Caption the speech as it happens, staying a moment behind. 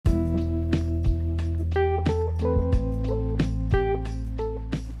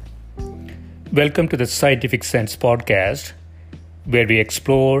Welcome to the Scientific Sense podcast, where we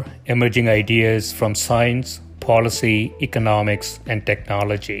explore emerging ideas from science, policy, economics, and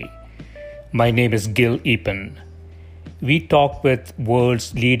technology. My name is Gil Eapen. We talk with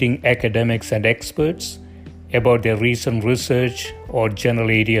world's leading academics and experts about their recent research or general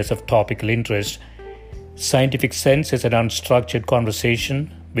areas of topical interest. Scientific Sense is an unstructured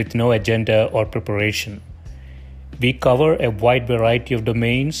conversation with no agenda or preparation. We cover a wide variety of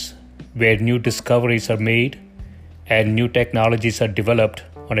domains where new discoveries are made and new technologies are developed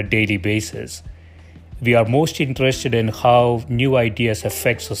on a daily basis. We are most interested in how new ideas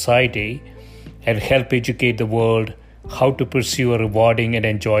affect society and help educate the world how to pursue a rewarding and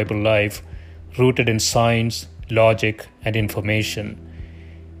enjoyable life rooted in science, logic, and information.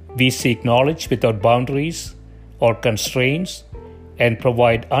 We seek knowledge without boundaries or constraints and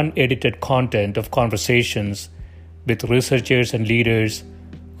provide unedited content of conversations with researchers and leaders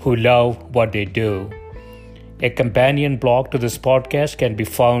who love what they do. A companion blog to this podcast can be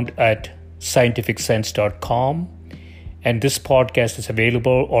found at scientificsense.com, and this podcast is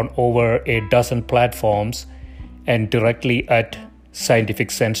available on over a dozen platforms and directly at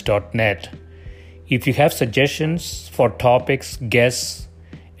scientificsense.net. If you have suggestions for topics, guests,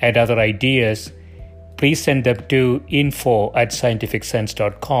 and other ideas, please send them to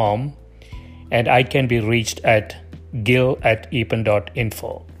info@scientificsense.com, and I can be reached at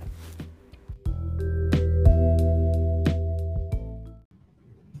gil@eapen.info.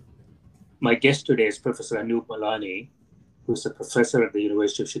 My guest today is Professor Anup Malani, who's a professor at the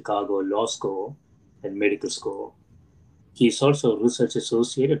University of Chicago Law School and Medical School. He is also a research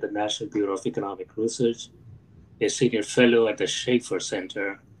associate at the National Bureau of Economic Research, a senior fellow at the Schaefer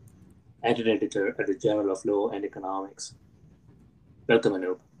Center, and an editor at the Journal of Law and Economics. Welcome,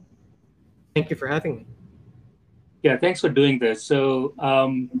 Anup. Thank you for having me. Yeah, thanks for doing this. So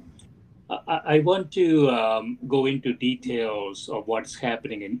I want to go into details of what's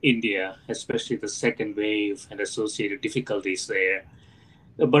happening in India, especially the second wave and associated difficulties there.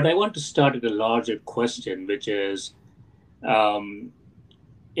 But I want to start with a larger question, which is a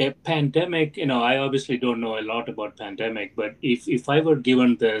pandemic. I obviously don't know a lot about pandemic, but if I were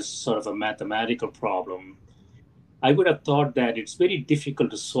given this sort of a mathematical problem, I would have thought that it's very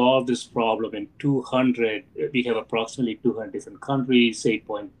difficult to solve this problem in 200. We have approximately 200 different countries,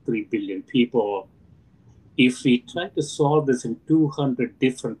 8.3 billion people. If we try to solve this in 200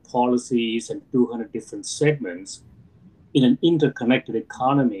 different policies and 200 different segments in an interconnected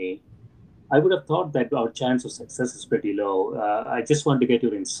economy, I would have thought that our chance of success is pretty low. I just want to get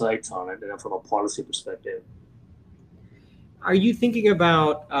your insights on it from a policy perspective. Are you thinking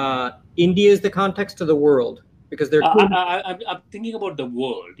about India as the context of the world? Because I'm thinking about the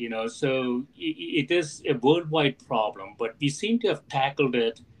world, so it is a worldwide problem, but we seem to have tackled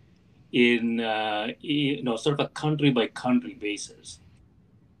it in, sort of a country by country basis.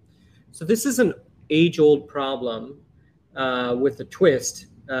 So this is an age-old problem with a twist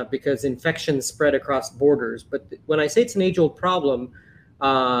because infections spread across borders. But when I say it's an age-old problem,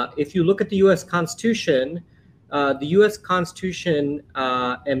 if you look at the U.S. Constitution,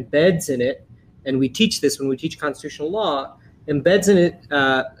 embeds in it, and we teach this when we teach constitutional law, embeds in it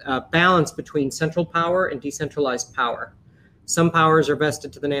a balance between central power and decentralized power. Some powers are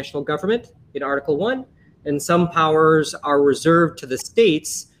vested to the national government in Article 1, and some powers are reserved to the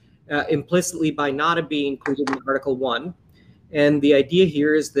states implicitly by not being included in Article 1. And the idea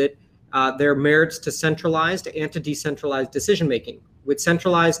here is that there are merits to centralized and to decentralized decision-making. With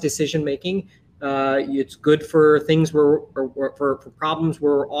centralized decision-making, it's good for things for problems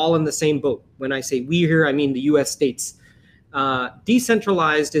where we're all in the same boat. When I say we here, I mean the U.S. states.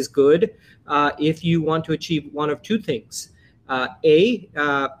 Decentralized is good if you want to achieve one of two things.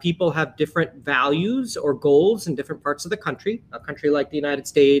 People have different values or goals in different parts of the country. A country like the United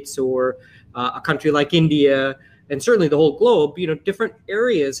States or a country like India, and certainly the whole globe, different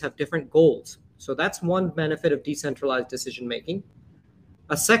areas have different goals. So that's one benefit of decentralized decision-making.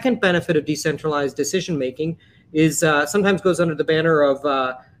 A second benefit of decentralized decision-making is sometimes goes under the banner of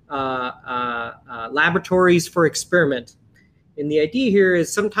laboratories for experiment. And the idea here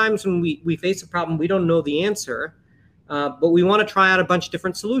is sometimes when we face a problem, we don't know the answer, but we want to try out a bunch of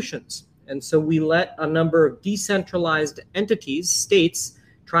different solutions. And so we let a number of decentralized entities, states,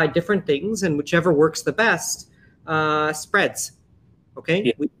 try different things, and whichever works the best spreads. Okay?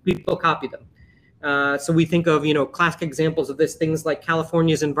 Yeah. People copy them. So we think of, classic examples of this, things like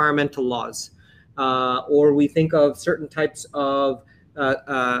California's environmental laws, or we think of certain types of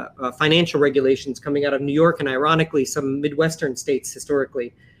financial regulations coming out of New York and ironically some Midwestern states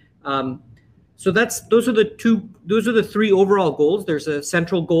historically. So those are the three overall goals. There's a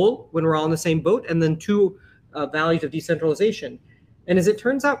central goal when we're all in the same boat, and then two values of decentralization. And as it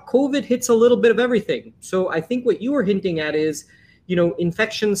turns out, COVID hits a little bit of everything. So I think what you were hinting at is,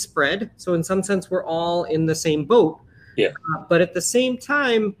 infections spread. So in some sense, we're all in the same boat. Yeah. But at the same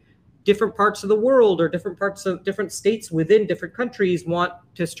time, different parts of the world or different states within different countries want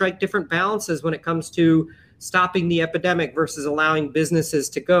to strike different balances when it comes to stopping the epidemic versus allowing businesses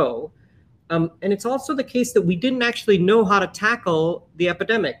to go. And it's also the case that we didn't actually know how to tackle the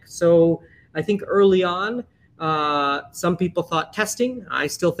epidemic. So I think early on, some people thought testing. I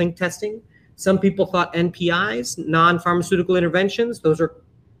still think testing. Some people thought NPIs, non-pharmaceutical interventions. Those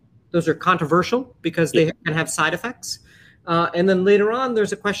are controversial because they can have side effects. And then later on,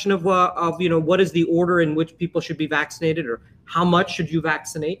 there's a question of what is the order in which people should be vaccinated, or how much should you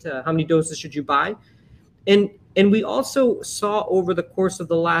vaccinate? How many doses should you buy? And we also saw over the course of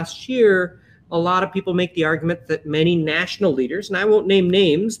the last year, a lot of people make the argument that many national leaders, and I won't name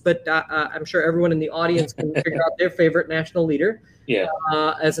names, but I'm sure everyone in the audience can figure out their favorite national leader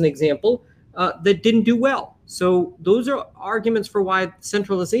as an example, that didn't do well. So those are arguments for why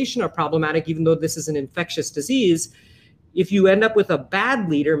centralization are problematic, even though this is an infectious disease. If you end up with a bad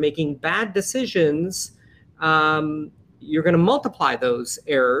leader making bad decisions, you're going to multiply those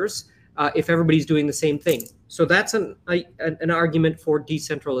errors if everybody's doing the same thing. So that's an argument for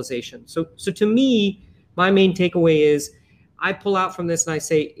decentralization. So to me, my main takeaway is I pull out from this and I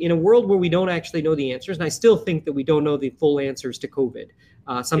say, in a world where we don't actually know the answers, and I still think that we don't know the full answers to COVID.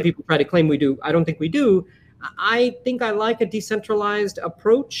 Some people try to claim we do. I don't think we do. I think I like a decentralized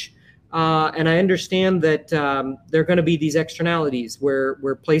approach. And I understand that there are going to be these externalities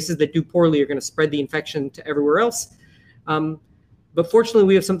where places that do poorly are going to spread the infection to everywhere else. But fortunately,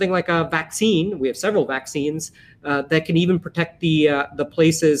 we have something like a vaccine. We have several vaccines that can even protect the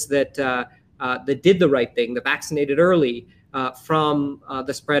places that did the right thing, that vaccinated early, from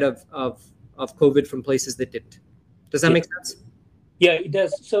the spread of COVID from places that didn't. Does that make sense? Yeah, it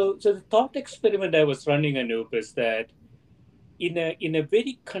does. So the thought experiment I was running, Anup, is that in a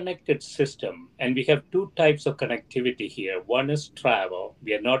very connected system, and we have two types of connectivity here. One is travel.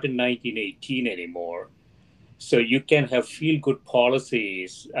 We are not in 1918 anymore. So you can have feel-good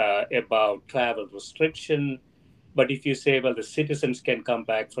policies about travel restriction. But if you say, well, the citizens can come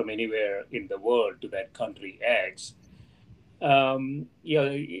back from anywhere in the world to that country X,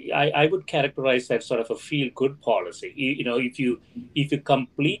 I would characterize that sort of a feel-good policy. If you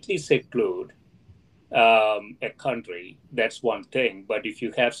completely seclude a country, that's one thing. But if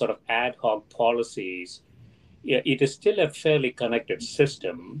you have sort of ad hoc policies, it is still a fairly connected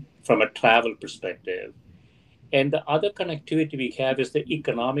system from a travel perspective. And the other connectivity we have is the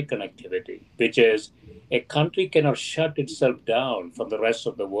economic connectivity, which is a country cannot shut itself down from the rest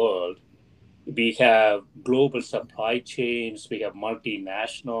of the world. We have global supply chains, we have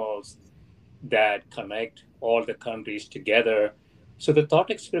multinationals that connect all the countries together. So the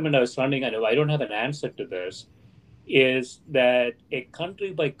thought experiment I was running, I know I don't have an answer to this, is that a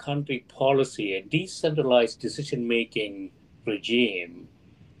country by country policy, a decentralized decision-making regime,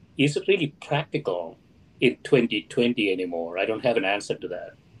 is it really practical in 2020 anymore? I don't have an answer to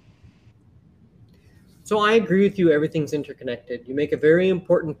that. So I agree with you. Everything's interconnected. You make a very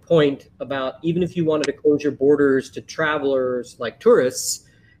important point about even if you wanted to close your borders to travelers like tourists,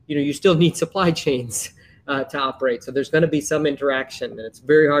 you still need supply chains to operate. So there's going to be some interaction, and it's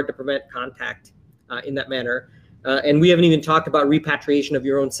very hard to prevent contact in that manner. And we haven't even talked about repatriation of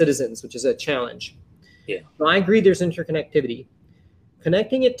your own citizens, which is a challenge. Yeah. So I agree there's interconnectivity.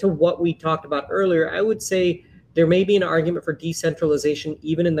 Connecting it to what we talked about earlier, I would say there may be an argument for decentralization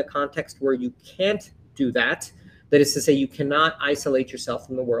even in the context where you can't do that. That is to say, you cannot isolate yourself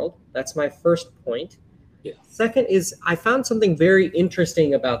from the world. That's my first point. Yeah. Second is I found something very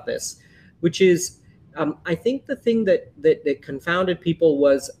interesting about this, which is I think the thing that confounded people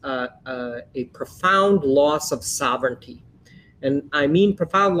was a profound loss of sovereignty. And I mean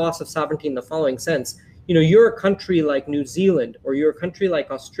profound loss of sovereignty in the following sense. You're a country like New Zealand or you're a country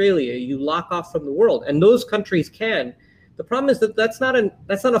like Australia, you lock off from the world, and those countries can. The problem is that that's not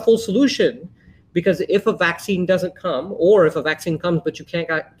a full solution, because if a vaccine doesn't come, or if a vaccine comes but you can't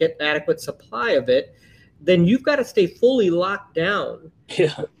get adequate supply of it, then you've got to stay fully locked down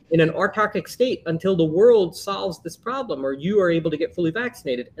in an autarkic state until the world solves this problem or you are able to get fully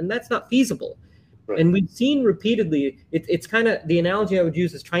vaccinated, and that's not feasible. Right. And we've seen repeatedly, it's kind of, the analogy I would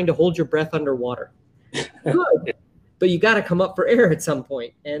use is trying to hold your breath underwater. Good, but you got to come up for air at some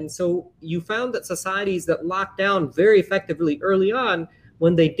point. And so you found that societies that locked down very effectively early on,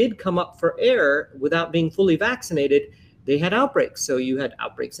 when they did come up for air without being fully vaccinated, they had outbreaks. So you had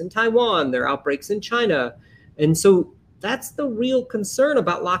outbreaks in Taiwan, there are outbreaks in China. And so that's the real concern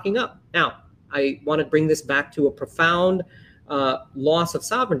about locking up. Now, I want to bring this back to a profound loss of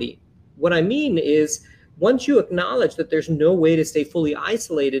sovereignty. What I mean is, once you acknowledge that there's no way to stay fully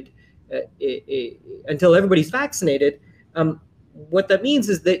isolated until everybody's vaccinated, what that means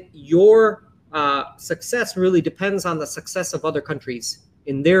is that your success really depends on the success of other countries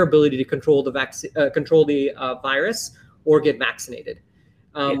in their ability to control the virus or get vaccinated.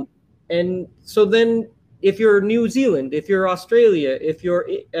 And so then, if you're New Zealand, if you're Australia, if you're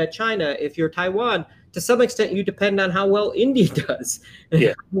China, if you're Taiwan, to some extent you depend on how well India does, and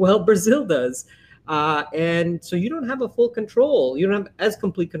how well Brazil does. And so you don't have a full control. You don't have as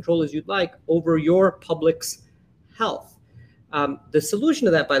complete control as you'd like over your public's health. The solution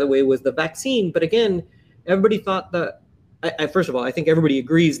to that, by the way, was the vaccine. But again, everybody thought first of all, I think everybody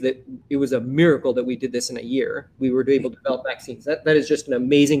agrees that it was a miracle that we did this in a year. We were able to develop vaccines. That is just an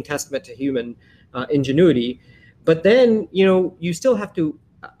amazing testament to human ingenuity. But then, you still have to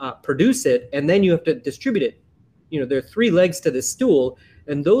produce it, and then you have to distribute it. There are three legs to this stool,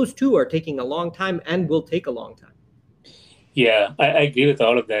 and those two are taking a long time and will take a long time. Yeah, I agree with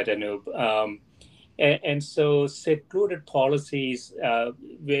all of that, Anup. And so secluded policies,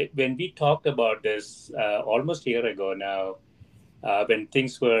 when we talked about this almost a year ago now, when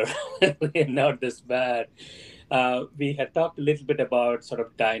things were not this bad, we had talked a little bit about sort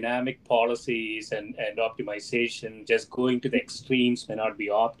of dynamic policies and optimization. Just going to the extremes may not be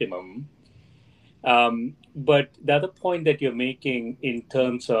optimum. But the other point that you're making in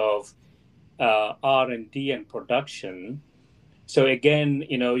terms of R&D and production, so again,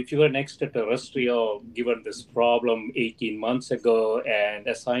 if you were an extraterrestrial given this problem 18 months ago and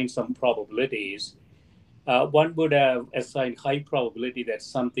assigned some probabilities, one would have assigned high probability that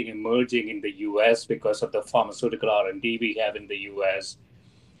something emerging in the U.S. because of the pharmaceutical R&D we have in the U.S.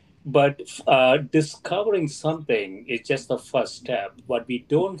 But discovering something is just the first step. What we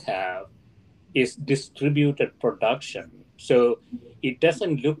don't have is distributed production. So it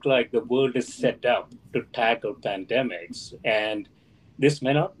doesn't look like the world is set up to tackle pandemics. And this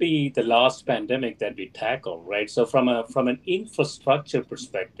may not be the last pandemic that we tackle, right? So from an infrastructure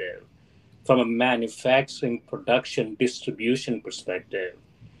perspective, from a manufacturing, production, distribution perspective,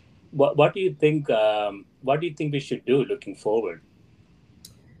 what do you think? What do you think we should do looking forward?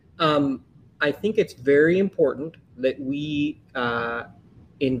 I think it's very important that we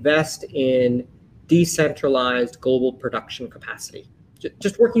invest in decentralized global production capacity.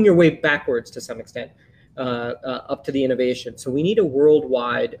 Just working your way backwards to some extent, up to the innovation. So we need a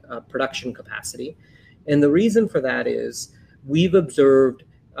worldwide production capacity, and the reason for that is we've observed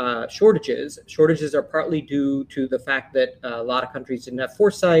shortages. Shortages are partly due to the fact that a lot of countries didn't have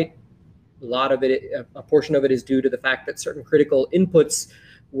foresight. A portion of it is due to the fact that certain critical inputs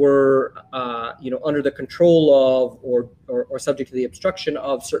were, under the control of or subject to the obstruction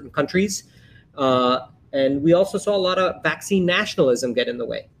of certain countries. And we also saw a lot of vaccine nationalism get in the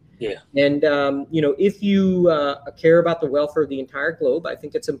way. Yeah. And, if you care about the welfare of the entire globe, I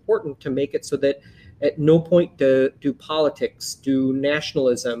think it's important to make it so that at no point do politics, do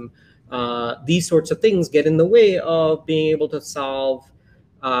nationalism, these sorts of things get in the way of being able to solve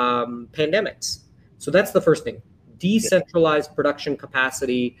pandemics. So that's the first thing. Decentralized production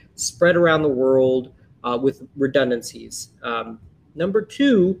capacity spread around the world with redundancies. Number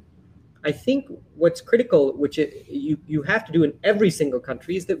two, I think what's critical, which you have to do in every single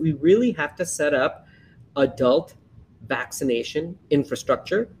country, is that we really have to set up adult vaccination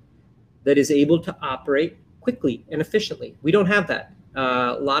infrastructure that is able to operate quickly and efficiently. We don't have that.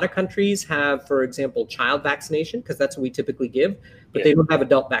 A lot of countries have, for example, child vaccination, because that's what we typically give, but they don't have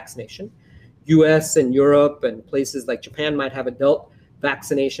adult vaccination. US and Europe and places like Japan might have adult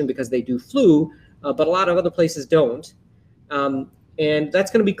vaccination because they do flu, but a lot of other places don't. And that's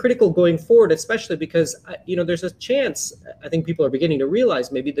going to be critical going forward, especially because, there's a chance, I think people are beginning to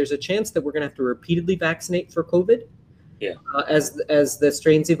realize maybe there's a chance that we're going to have to repeatedly vaccinate for COVID as the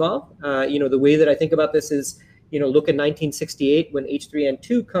strains evolve. The way that I think about this is, look at 1968 when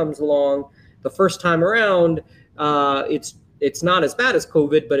H3N2 comes along. The first time around, it's not as bad as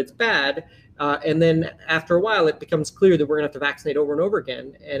COVID, but it's bad. And then after a while, it becomes clear that we're going to have to vaccinate over and over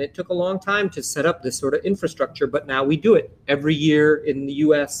again. And it took a long time to set up this sort of infrastructure, but now we do it. Every year in the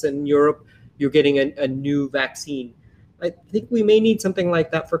US and Europe, you're getting a new vaccine. I think we may need something like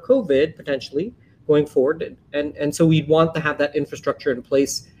that for COVID, potentially, going forward. And so we'd want to have that infrastructure in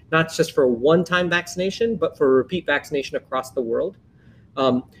place, not just for a one-time vaccination, but for repeat vaccination across the world.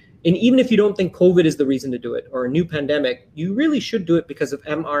 And even if you don't think COVID is the reason to do it or a new pandemic, you really should do it because of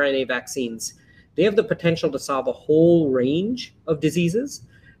mRNA vaccines. they have the potential to solve a whole range of diseases.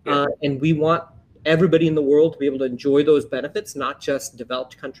 And we want everybody in the world to be able to enjoy those benefits, not just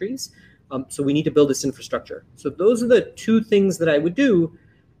developed countries. So we need to build this infrastructure. So those are the two things that I would do.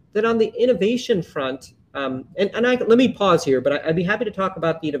 Then on the innovation front, let me pause here, but I'd be happy to talk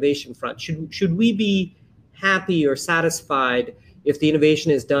about the innovation front. Should we be happy or satisfied if the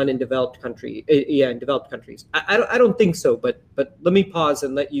innovation is done in developed countries? In developed countries, I don't think so. But let me pause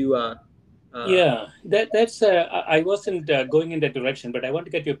and let you. That's. I wasn't going in that direction, but I want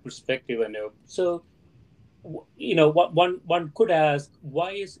to get your perspective, Anup. So, what one could ask,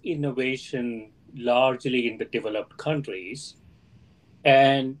 why is innovation largely in the developed countries?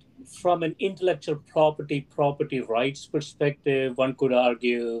 And from an intellectual property rights perspective, one could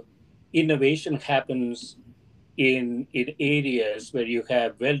argue innovation happens in areas where you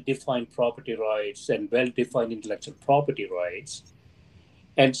have well-defined property rights and well-defined intellectual property rights.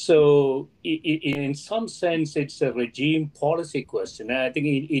 And so in some sense, it's a regime policy question. And I think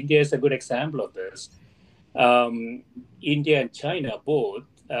India is a good example of this. India and China both,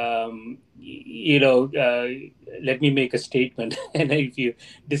 let me make a statement, and if you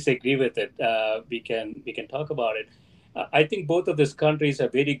disagree with it, we can talk about it. I think both of these countries are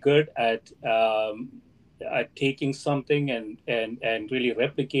very good at taking something and really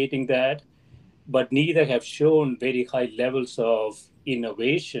replicating that, but neither have shown very high levels of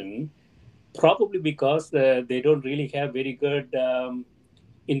innovation, probably because they don't really have very good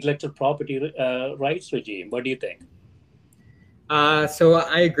intellectual property rights regime. What do you think? So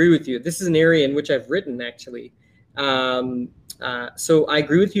I agree with you. This is an area in which I've written, actually. So I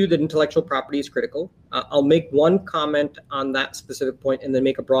agree with you that intellectual property is critical. I'll make one comment on that specific point and then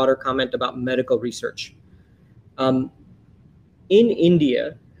make a broader comment about medical research. In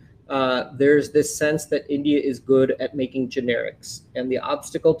India, there's this sense that India is good at making generics, and the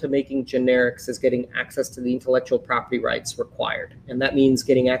obstacle to making generics is getting access to the intellectual property rights required. And that means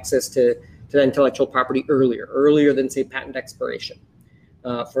getting access to the intellectual property earlier than, say, patent expiration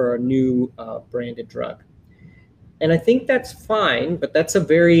for a new branded drug. And I think that's fine, but that's a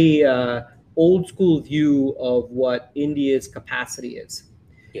very old school view of what India's capacity is.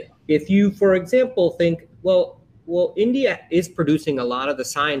 Yeah. If you, for example, think, well, India is producing a lot of the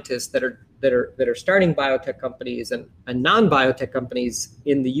scientists that are starting biotech companies and non-biotech companies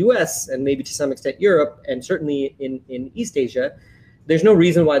in the US and maybe to some extent Europe and certainly in East Asia. There's no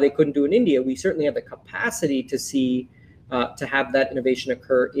reason why they couldn't do in India. We certainly have the capacity to see, to have that innovation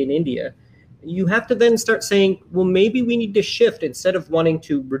occur in India. You have to then start saying, well, maybe we need to shift. Instead of wanting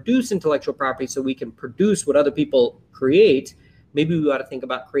to reduce intellectual property so we can produce what other people create, maybe we ought to think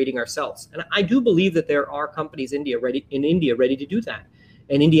about creating ourselves. And I do believe that there are companies in India ready to do that.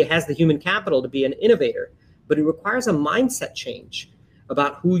 And India has the human capital to be an innovator, but it requires a mindset change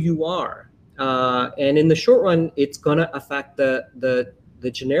about who you are. And in the short run, it's going to affect the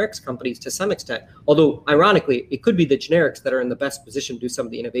generics companies to some extent. Although, ironically, it could be the generics that are in the best position to do some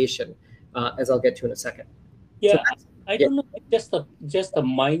of the innovation, as I'll get to in a second. Yeah, so I don't know, just the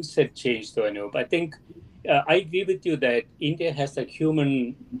mindset change, though, Anup. I think I agree with you that India has a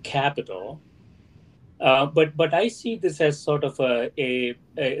human capital, but I see this as sort of a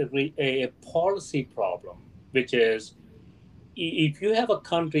policy problem, which is, if you have a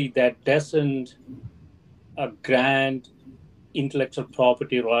country that doesn't grant intellectual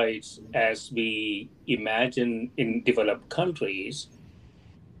property rights as we imagine in developed countries,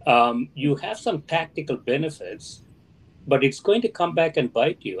 you have some tactical benefits, but it's going to come back and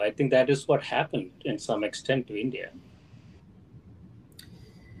bite you. I think that is what happened in some extent to India.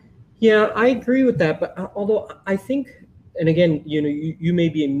 Yeah, I agree with that. But although I think, and again, you may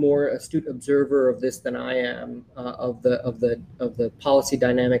be a more astute observer of this than I am, of the policy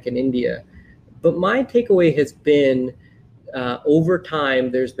dynamic in India. But my takeaway has been, over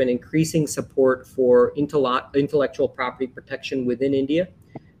time, there's been increasing support for intellectual property protection within India,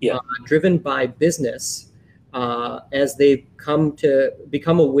 driven by business, as they've come to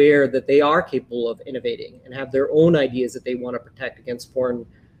become aware that they are capable of innovating and have their own ideas that they want to protect against foreign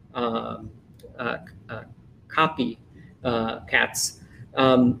copy cats.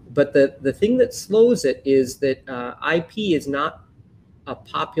 But the thing that slows it is that IP is not a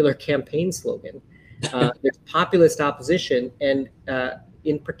popular campaign slogan. There's populist opposition, and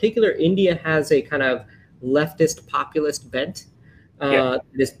in particular, India has a kind of leftist populist bent that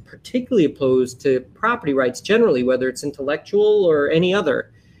is particularly opposed to property rights generally, whether it's intellectual or any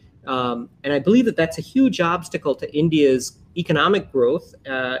other. And I believe that that's a huge obstacle to India's economic growth,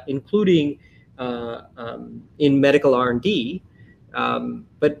 including in medical R&D.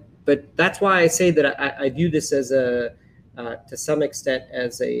 But that's why I say that I view this as to some extent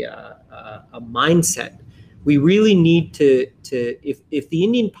as a mindset. We really need to if the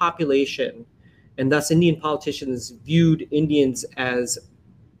Indian population and thus Indian politicians viewed Indians as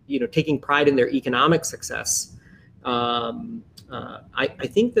taking pride in their economic success, I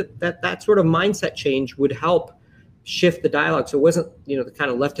think that sort of mindset change would help shift the dialogue. So it wasn't the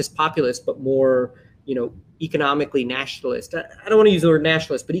kind of leftist populist, but more economically nationalist. I don't want to use the word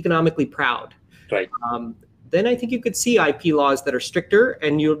nationalist, but economically proud. Right. Then I think you could see IP laws that are stricter,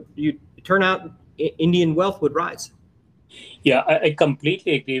 and you turn out Indian wealth would rise. Yeah, I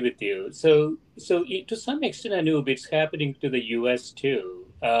completely agree with you. So to some extent, Anup, it's happening to the U.S. too.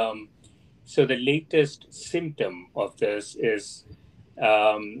 So the latest symptom of this is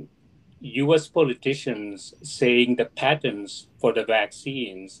U.S. politicians saying the patents for the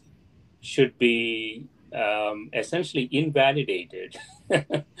vaccines should be essentially invalidated,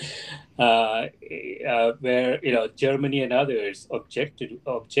 where Germany and others objected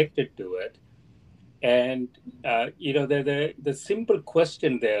to it. And the simple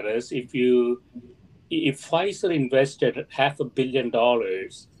question there is, if Pfizer invested $500 million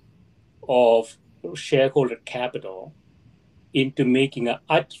of shareholder capital into making an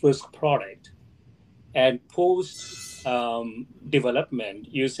at-risk product, and post development,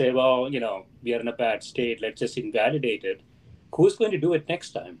 you say, well, we are in a bad state, let's just invalidate it. Who's going to do it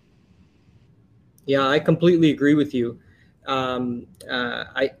next time? Yeah, I completely agree with you. I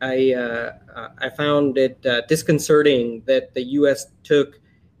found it disconcerting that the U.S. took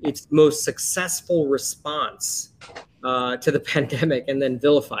its most successful response to the pandemic and then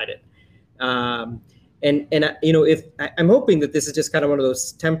vilified it. If I'm hoping that this is just kind of one of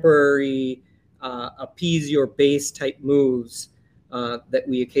those temporary appease your base type moves that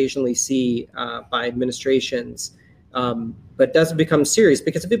we occasionally see by administrations, but doesn't become serious.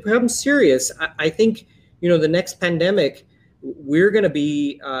 Because if it becomes serious, I think the next pandemic, we're going to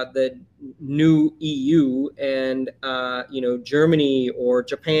be the new EU, and Germany or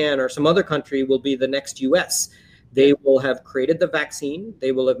Japan or some other country will be the next US. They will have created the vaccine.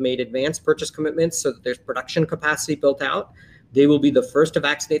 They will have made advanced purchase commitments so that there's production capacity built out. They will be the first to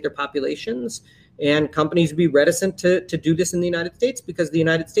vaccinate their populations, and companies will be reticent to do this in the United States because the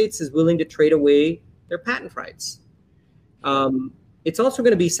United States is willing to trade away their patent rights. It's also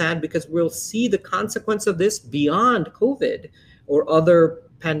going to be sad because we'll see the consequence of this beyond COVID or other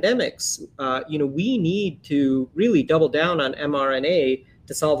pandemics. We need to really double down on mRNA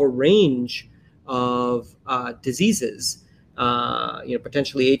to solve a range of diseases,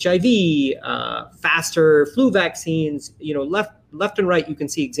 potentially HIV, faster flu vaccines. Left and right, you can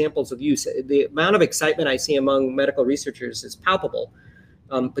see examples of use. The amount of excitement I see among medical researchers is palpable,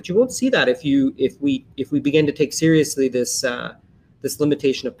 but you won't see that if we begin to take seriously this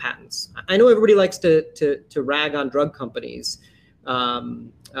limitation of patents. I know everybody likes to rag on drug companies,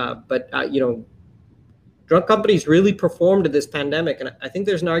 but drug companies really performed in this pandemic, and I think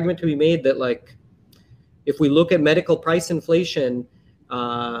there's an argument to be made that, like, if we look at medical price inflation,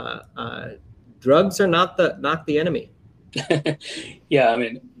 drugs are not the enemy. Yeah, I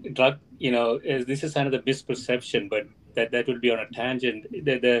mean, drug. This is another misperception, but that will be on a tangent.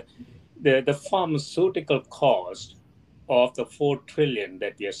 The pharmaceutical cost of the $4 trillion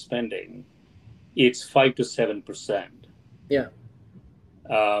that we are spending, it's 5 to 7%. Yeah.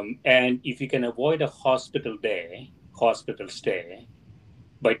 And if you can avoid a hospital stay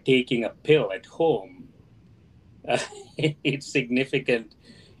by taking a pill at home, it's significant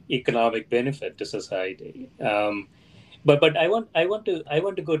economic benefit to society. But I want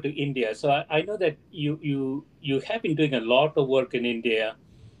to go to India. So I know that you have been doing a lot of work in India.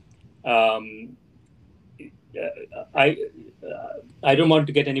 I don't want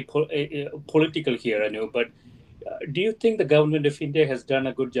to get any political here, I know, but do you think the government of India has done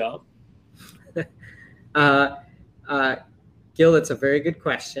a good job? Gil, that's a very good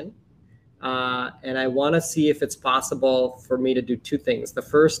question. And I want to see if it's possible for me to do two things. The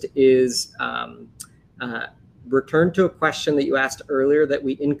first is return to a question that you asked earlier that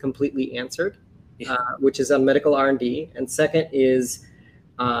we incompletely answered, which is on medical R&D. And second is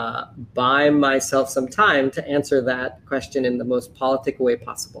buy myself some time to answer that question in the most politic way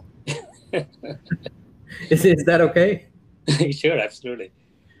possible. Is that okay? Sure, absolutely.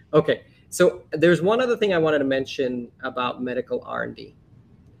 Okay, so there's one other thing I wanted to mention about medical R&D.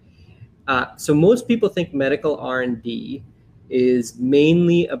 So most people think medical R&D is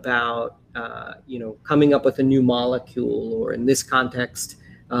mainly about coming up with a new molecule, or in this context,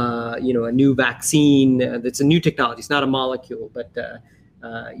 a new vaccine that's a new technology. It's not a molecule, but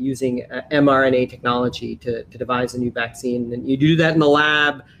using mRNA technology to devise a new vaccine. And you do that in the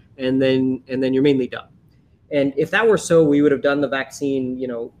lab, and then you're mainly done. And if that were so, we would have done the vaccine,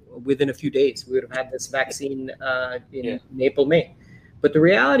 within a few days. We would have had this vaccine in April, May. But the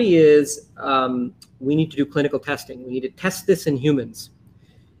reality is we need to do clinical testing. We need to test this in humans.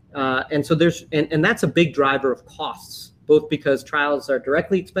 And so and that's a big driver of costs, both because trials are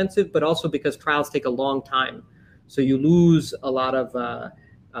directly expensive, but also because trials take a long time. So you lose a lot of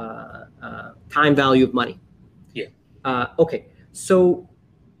time value of money. Yeah. Okay. So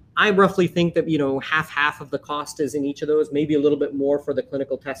I roughly think that, half of the cost is in each of those, maybe a little bit more for the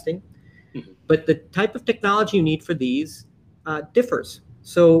clinical testing. Mm-hmm. But the type of technology you need for these differs.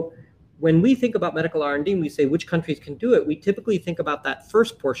 So when we think about medical R&D and we say which countries can do it, we typically think about that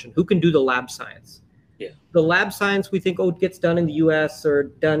first portion, who can do the lab science. Yeah. The lab science, we think, it gets done in the US or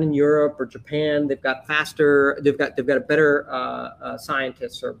done in Europe or Japan. They've got a better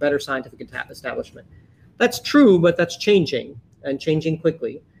scientists or better scientific establishment. That's true, but that's changing and changing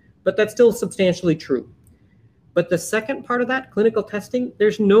quickly. But that's still substantially true. But the second part of that, clinical testing,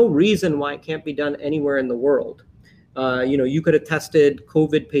 there's no reason why it can't be done anywhere in the world. You could have tested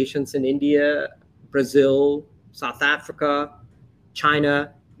COVID patients in India, Brazil, South Africa,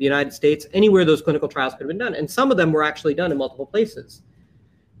 China, the United States, anywhere those clinical trials could have been done. And some of them were actually done in multiple places.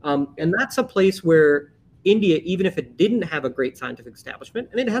 And that's a place where India, even if it didn't have a great scientific establishment,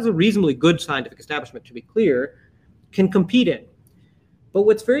 and it has a reasonably good scientific establishment, to be clear, can compete in. But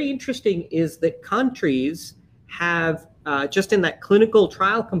what's very interesting is that countries have, just in that clinical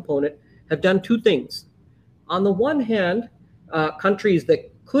trial component, have done two things. On the one hand, countries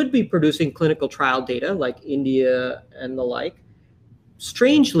that could be producing clinical trial data, like India and the like,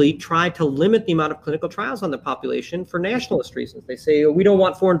 strangely try to limit the amount of clinical trials on the population for nationalist reasons. They say, we don't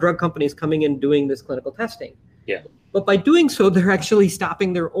want foreign drug companies coming in doing this clinical testing. Yeah. But by doing so, they're actually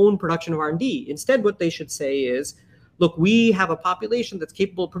stopping their own production of R&D. Instead, what they should say is, look, we have a population that's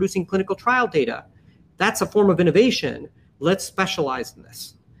capable of producing clinical trial data. That's a form of innovation. Let's specialize in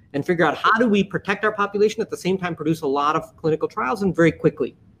this and figure out how do we protect our population at the same time produce a lot of clinical trials and very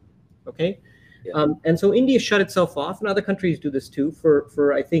quickly. Okay. Yeah. And so India shut itself off, and other countries do this too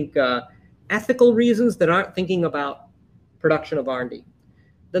for I think, ethical reasons that aren't thinking about production of R&D.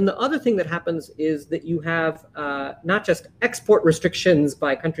 Then the other thing that happens is that you have not just export restrictions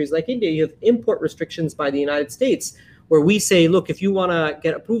by countries like India, you have import restrictions by the United States, where we say, look, if you want to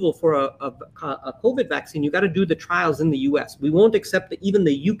get approval for a COVID vaccine, you got to do the trials in the US. We won't accept even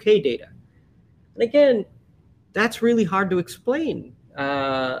the UK data. And again, that's really hard to explain.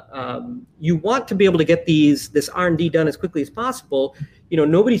 You want to be able to get this R&D done as quickly as possible.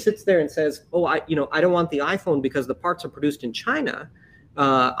 Nobody sits there and says, oh, I don't want the iPhone because the parts are produced in China.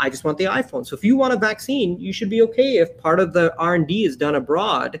 I just want the iPhone. So if you want a vaccine, you should be okay if part of the R&D is done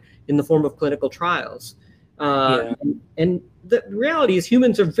abroad in the form of clinical trials. And the reality is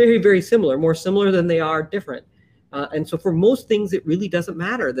humans are very, very similar, more similar than they are different. And so for most things, it really doesn't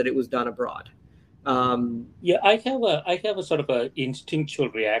matter that it was done abroad. I have a sort of a instinctual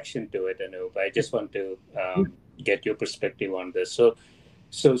reaction to it, Anup. I just want to get your perspective on this.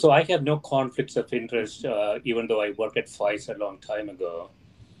 So I have no conflicts of interest, even though I worked at Pfizer a long time ago.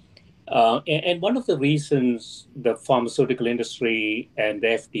 And one of the reasons the pharmaceutical industry and the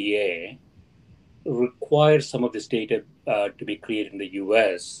FDA require some of this data to be created in the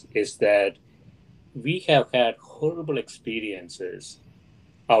US is that we have had horrible experiences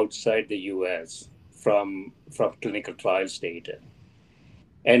outside the US from clinical trials data.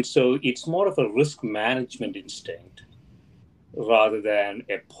 And so it's more of a risk management instinct rather than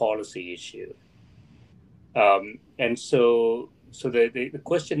a policy issue. And so the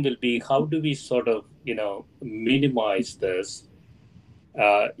question will be, how do we sort of, minimize this?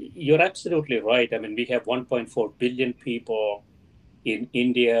 You're absolutely right. I mean, we have 1.4 billion people in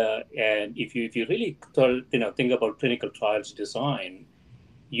India. And if you really think about clinical trials design,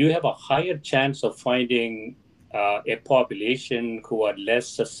 you have a higher chance of finding a population who are less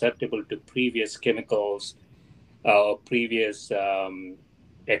susceptible to previous chemicals, previous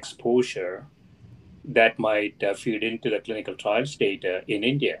exposure that might feed into the clinical trials data in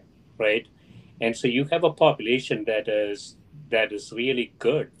India, right? And so you have a population that is really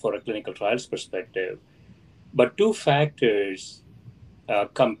good for a clinical trials perspective. But two factors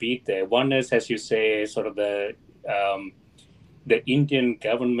compete there. One is, as you say, sort of the Indian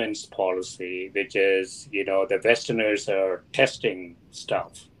government's policy, which is, the Westerners are testing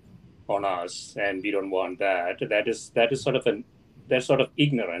stuff on us, and we don't want that. That is sort of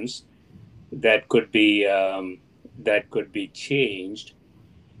ignorance that could be changed.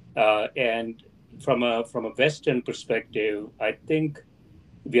 And from a Western perspective, I think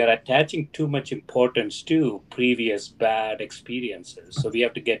we are attaching too much importance to previous bad experiences. So we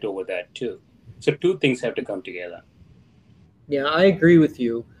have to get over that too. So two things have to come together. Yeah, I agree with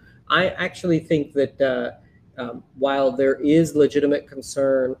you. I actually think that while there is legitimate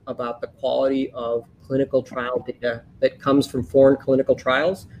concern about the quality of clinical trial data that comes from foreign clinical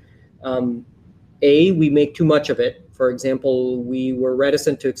trials, um, we make too much of it. For example, we were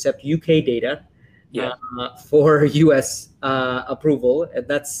reticent to accept UK data for US approval.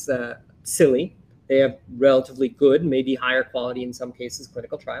 That's silly. They have relatively good, maybe higher quality in some cases,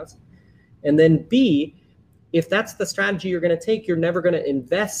 clinical trials. And then B, if that's the strategy you're going to take, you're never going to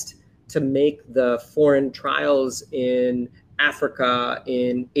invest to make the foreign trials in Africa,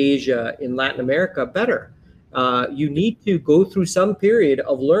 in Asia, in Latin America better. You need to go through some period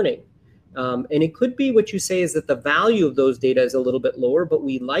of learning. And it could be what you say is that the value of those data is a little bit lower, but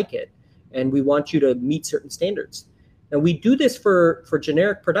we like it and we want you to meet certain standards. And we do this for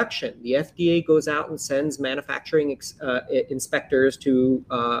generic production. The FDA goes out and sends manufacturing inspectors to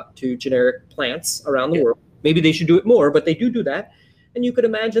generic plants around the world. Maybe they should do it more, but they do that. And you could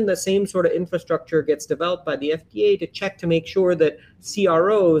imagine the same sort of infrastructure gets developed by the FDA to check to make sure that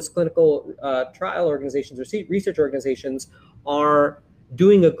CROs, clinical trial organizations or research organizations, are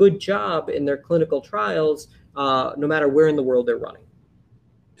doing a good job in their clinical trials, no matter where in the world they're running.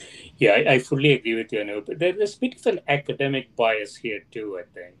 Yeah, I fully agree with you, Anup. There's a bit of an academic bias here too, I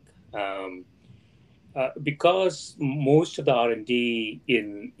think. Because most of the R&D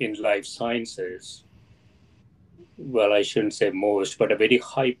in life sciences, well, I shouldn't say most, but a very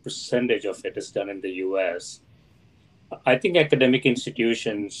high percentage of it is done in the US. I think academic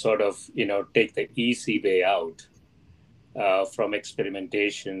institutions sort of, take the easy way out from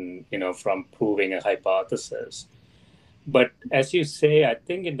experimentation, from proving a hypothesis. But as you say, I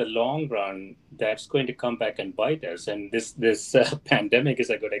think in the long run, that's going to come back and bite us. And this pandemic is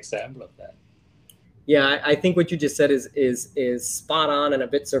a good example of that. Yeah, I think what you just said is spot on and a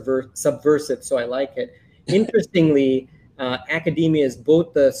bit subversive, so I like it. Interestingly, academia is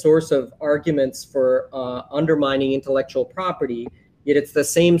both the source of arguments for undermining intellectual property, yet it's the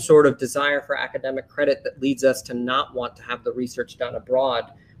same sort of desire for academic credit that leads us to not want to have the research done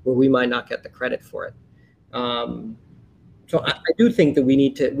abroad where we might not get the credit for it. So I do think that we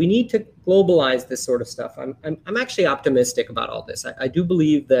need to globalize this sort of stuff. I'm actually optimistic about all this. I do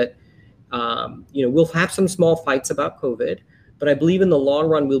believe that we'll have some small fights about COVID, but I believe in the long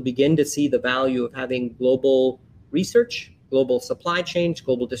run we'll begin to see the value of having global research, global supply chains,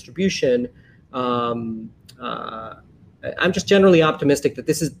 global distribution. I'm just generally optimistic that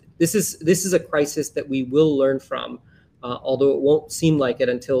this is a crisis that we will learn from, although it won't seem like it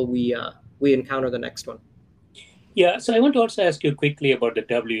until we encounter the next one. Yeah, so I want to also ask you quickly about the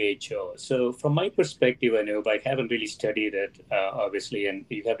WHO. So from my perspective, I know, but I haven't really studied it, obviously, and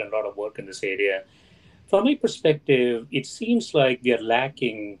you have done a lot of work in this area. From my perspective, it seems like we are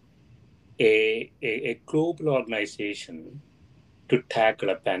lacking a global organization to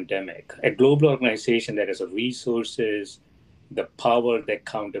tackle a pandemic, a global organization that has the resources, the power, the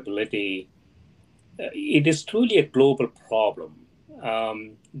accountability. It is truly a global problem.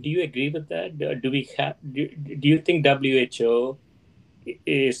 Do you agree with that? Do you think WHO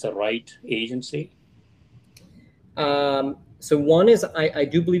is the right agency? So one is I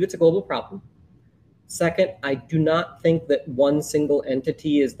do believe it's a global problem. Second, I do not think that one single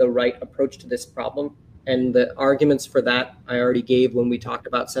entity is the right approach to this problem. And the arguments for that I already gave when we talked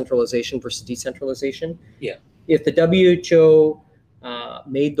about centralization versus decentralization. Yeah. If the WHO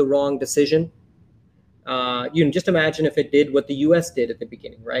made the wrong decision, just imagine if it did what the US did at the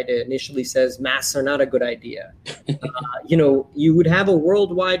beginning, right? It initially says masks are not a good idea. You would have a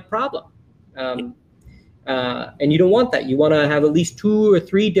worldwide problem. And you don't want that. You want to have at least 2 or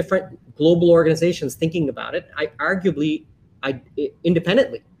 3 different global organizations thinking about it.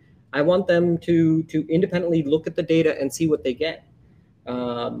 Independently. I want them to independently look at the data and see what they get.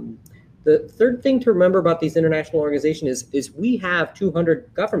 The third thing to remember about these international organizations is we have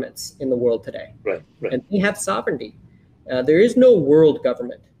 200 governments in the world today. Right. And they have sovereignty. There is no world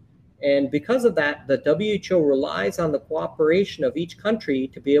government. And because of that, the WHO relies on the cooperation of each country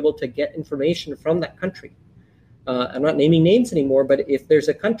to be able to get information from that country. I'm not naming names anymore, but if there's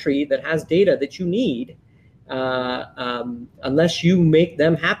a country that has data that you need, unless you make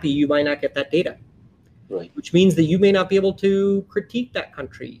them happy, you might not get that data. Right. Which means that you may not be able to critique that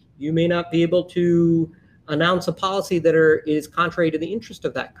country. You may not be able to announce a policy that is contrary to the interest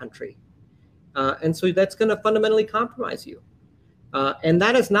of that country. And so that's going to fundamentally compromise you. And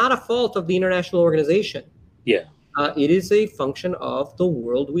that is not a fault of the international organization. Yeah. It is a function of the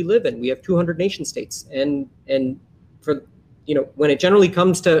world we live in. We have 200 nation states. And for, when it generally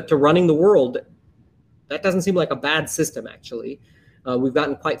comes to running the world, that doesn't seem like a bad system, actually. We've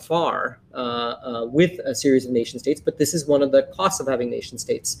gotten quite far with a series of nation states, but this is one of the costs of having nation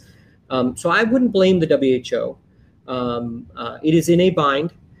states. So I wouldn't blame the WHO. It is in a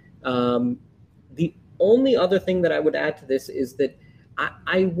bind. The only other thing that I would add to this is that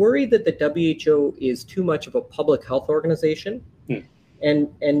I worry that the WHO is too much of a public health organization.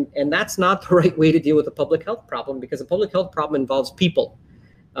 And that's not the right way to deal with a public health problem, because a public health problem involves people.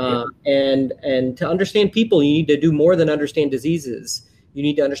 And to understand people, you need to do more than understand diseases. You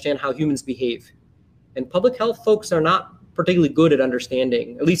need to understand how humans behave. And public health folks are not particularly good at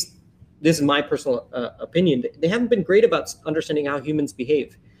understanding, at least this is my personal opinion. They haven't been great about understanding how humans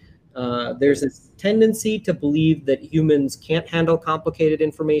behave. There's this tendency to believe that humans can't handle complicated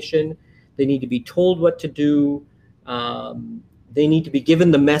information. They need to be told what to do. They need to be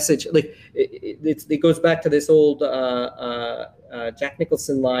given the message. Like it goes back to this old Jack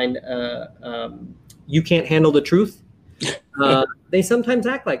Nicholson line, you can't handle the truth. They sometimes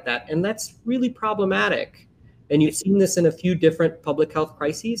act like that, and that's really problematic. And you've seen this in a few different public health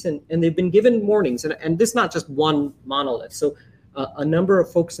crises, and they've been given warnings. And this is not just one monolith. So a number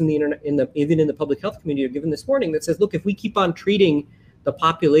of folks in the internet, even in the public health community, are given this warning that says, look, if we keep on treating the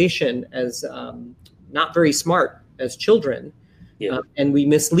population as not very smart, as children, and we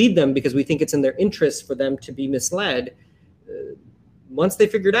mislead them because we think it's in their interest for them to be misled, once they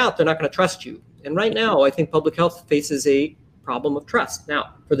figure it out, they're not going to trust you. And right now, I think public health faces a problem of trust.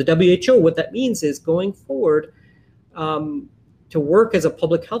 Now, for the WHO, what that means is going forward, to work as a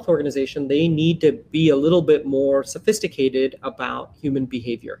public health organization, they need to be a little bit more sophisticated about human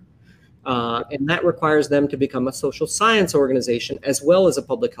behavior. And that requires them to become a social science organization as well as a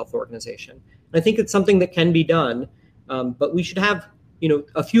public health organization. And I think it's something that can be done, but we should have,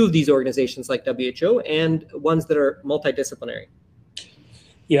 a few of these organizations like WHO and ones that are multidisciplinary.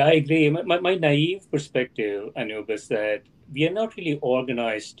 Yeah, I agree. My naive perspective, Anup, is that we are not really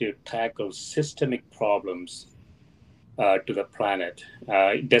organized to tackle systemic problems to the planet.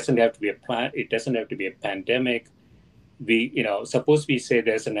 It doesn't have to be It doesn't have to be a pandemic. Suppose we say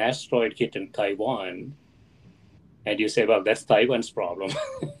there's an asteroid hit in Taiwan, and you say, well, that's Taiwan's problem.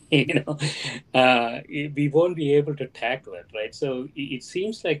 We won't be able to tackle it, right? So it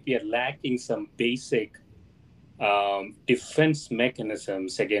seems like we are lacking some basic defense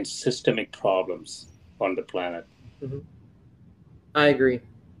mechanisms against systemic problems on the planet. Mm-hmm. I agree.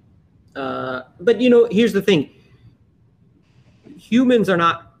 But here's the thing. Humans are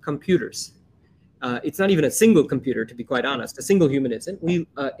not computers. It's not even a single computer, to be quite honest. A single human isn't.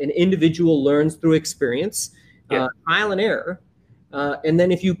 An individual learns through experience, trial and error. And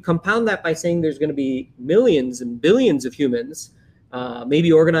then if you compound that by saying there's going to be millions and billions of humans,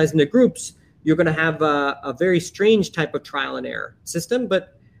 maybe organized into groups, you're going to have a very strange type of trial and error system.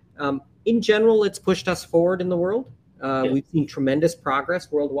 But in general, it's pushed us forward in the world. We've seen tremendous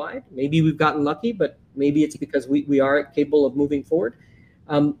progress worldwide. Maybe we've gotten lucky, but maybe it's because we are capable of moving forward.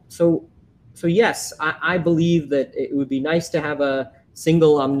 So yes, I believe that it would be nice to have a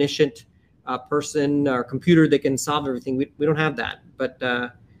single omniscient person or computer that can solve everything. We don't have that, but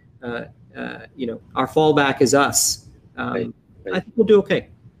our fallback is us. Right. I think we'll do okay.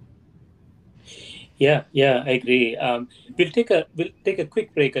 Yeah, I agree. We'll take a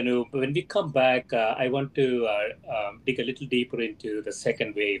quick break, Anup. When we come back, I want to dig a little deeper into the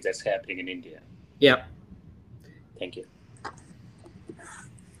second wave that's happening in India. Yeah. Thank you.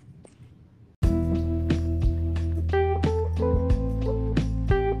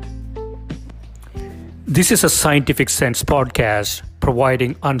 This is a Scientific Sense podcast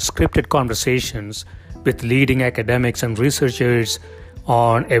providing unscripted conversations with leading academics and researchers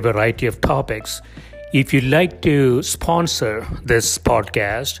on a variety of topics. If you'd like to sponsor this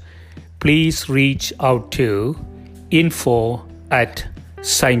podcast, please reach out to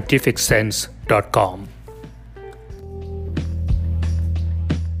info@scientificsense.com.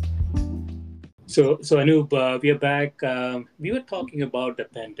 So Anup, we are back. We were talking about the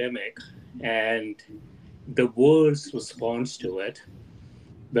pandemic and the world's response to it,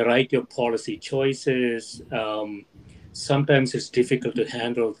 variety of policy choices. Sometimes it's difficult to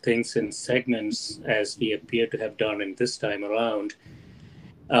handle things in segments as we appear to have done in this time around.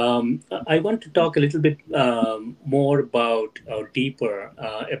 I want to talk a little bit more about, or deeper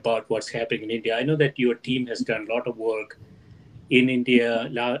about what's happening in India. I know that your team has done a lot of work in India.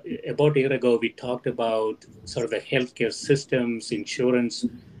 About a year ago, we talked about sort of the healthcare systems, insurance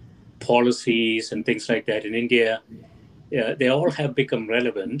policies, and things like that in India. They all have become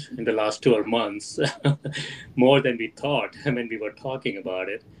relevant in the last 12 months, more than we thought when we were talking about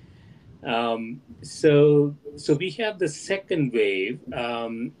it. So we have the second wave.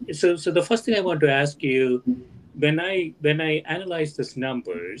 So the first thing I want to ask you, when I analyze these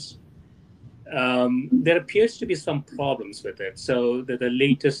numbers, there appears to be some problems with it. So the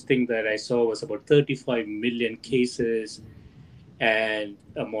latest thing that I saw was about 35 million cases and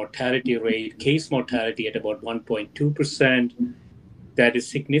a mortality rate, case mortality at about 1.2%. That is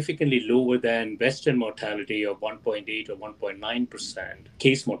significantly lower than Western mortality of 1.8 or 1.9%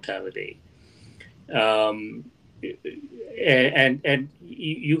 case mortality. And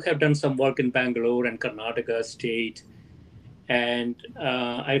you have done some work in Bangalore and Karnataka state. And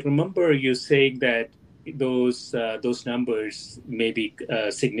I remember you saying that those numbers may be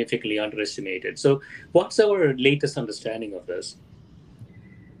significantly underestimated. So what's our latest understanding of this?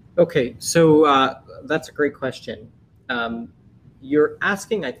 Okay, so that's a great question. You're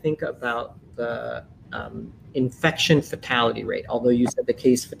asking, I think, about the infection fatality rate, although you said the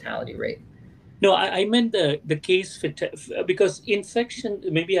case fatality rate. No, I meant the case because infection,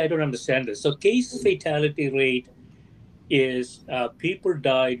 maybe I don't understand this. So case fatality rate is people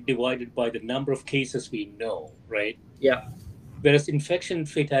died divided by the number of cases we know, right? Yeah. Whereas infection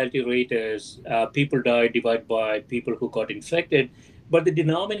fatality rate is people died divided by people who got infected. But the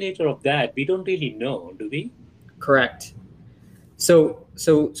denominator of that, we don't really know, do we? Correct. So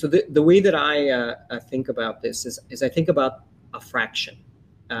the way that I think about this is I think about a fraction.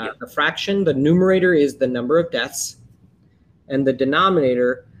 A fraction, the numerator is the number of deaths, and the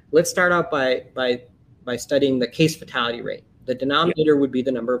denominator, let's start out by studying the case fatality rate. The denominator would be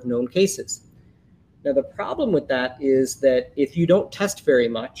the number of known cases. Now, the problem with that is that if you don't test very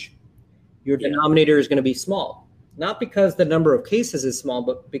much, your denominator is going to be small. Not because the number of cases is small,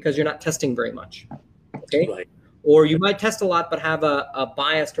 but because you're not testing very much. Okay? Right. Or you might test a lot, but have a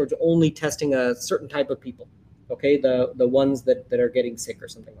bias towards only testing a certain type of people. Okay, the ones that are getting sick or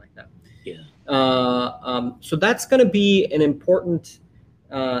something like that. Yeah. So that's going to be an important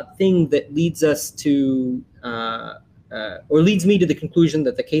thing that leads us to, or leads me to the conclusion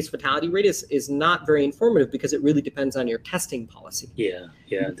that the case fatality rate is not very informative because it really depends on your testing policy. Yeah,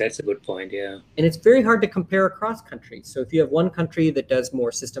 that's a good point. Yeah. And it's very hard to compare across countries. So if you have one country that does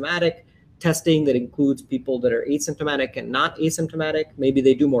more systematic testing that includes people that are asymptomatic and not asymptomatic, maybe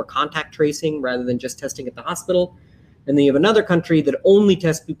they do more contact tracing rather than just testing at the hospital. And then you have another country that only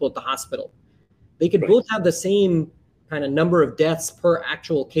tests people at the hospital. They could both have the same kind of number of deaths per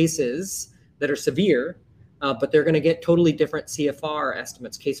actual cases that are severe, but they're going to get totally different CFR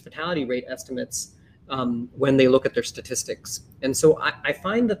estimates, case fatality rate estimates, when they look at their statistics. And so I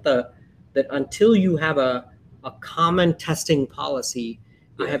find that until you have a common testing policy,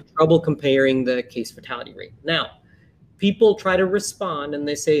 I have trouble comparing the case fatality rate. Now, people try to respond and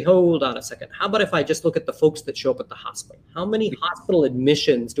they say, hold on a second. How about if I just look at the folks that show up at the hospital? How many hospital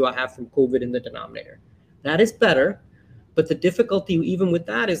admissions do I have from COVID in the denominator? That is better. But the difficulty even with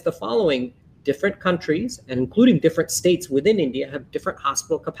that is the following. Different countries, and including different states within India, have different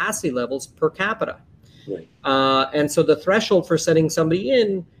hospital capacity levels per capita. Right. And so the threshold for setting somebody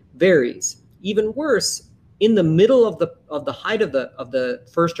in varies. Even worse, in the middle of the height of the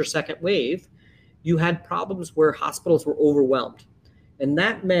first or second wave, you had problems where hospitals were overwhelmed. And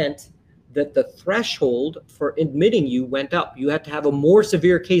that meant that the threshold for admitting you went up. You had to have a more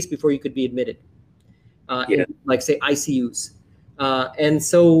severe case before you could be admitted, in, like, say, ICUs. And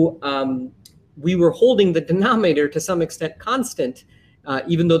so we were holding the denominator to some extent constant,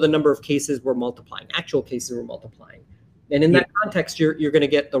 even though the number of cases were multiplying, actual cases were multiplying. And in that context, you're going to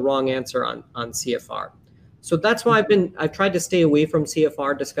get the wrong answer on CFR. So that's why I've tried to stay away from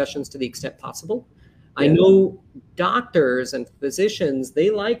CFR discussions to the extent possible. I know doctors and physicians,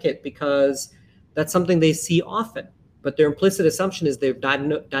 they like it because that's something they see often, but their implicit assumption is they've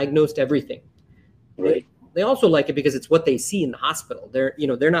diagnosed everything. Right. They also like it because it's what they see in the hospital.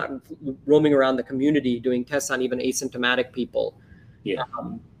 They're not roaming around the community doing tests on even asymptomatic people. Yeah.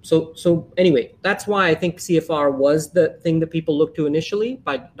 So anyway, that's why I think CFR was the thing that people looked to initially,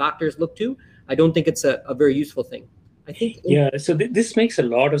 by doctors looked to. I don't think it's a very useful thing. I think. So this makes a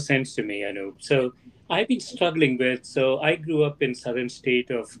lot of sense to me, Anup. So I've been struggling with, so I grew up in southern state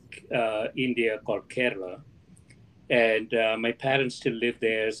of India called Kerala. And my parents still live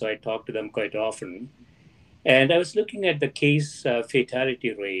there, so I talk to them quite often. And I was looking at the case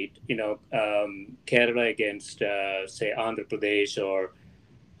fatality rate, Kerala against, say, Andhra Pradesh or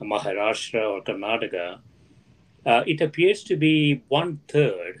Maharashtra or Karnataka. It appears to be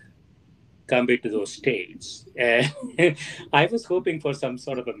 1/3 compared to those states. And I was hoping for some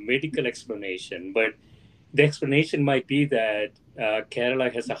sort of a medical explanation, but the explanation might be that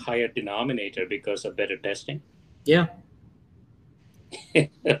Kerala has a higher denominator because of better testing. Yeah.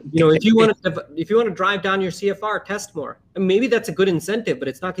 If you want to drive down your CFR, test more. And maybe that's a good incentive, but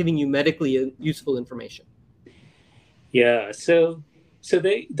it's not giving you medically useful information. Yeah. So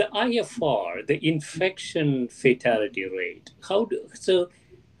the IFR, the infection fatality rate, how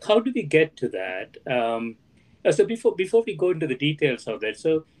do we get to that? So before we go into the details of that,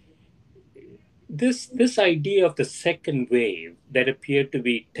 so this idea of the second wave that appeared to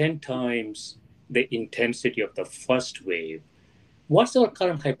be 10 times the intensity of the first wave. What's our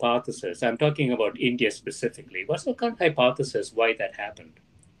current hypothesis? I'm talking about India specifically. What's our current hypothesis why that happened?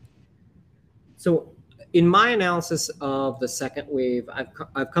 So, in my analysis of the second wave,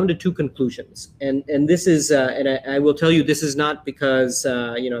 I've come to two conclusions, and this is I will tell you this is not because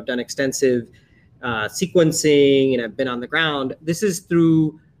I've done extensive sequencing and I've been on the ground. This is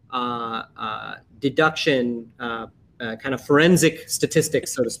through deduction, kind of forensic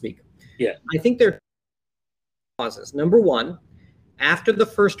statistics, so to speak. Yeah. I think there are causes. Number one, after the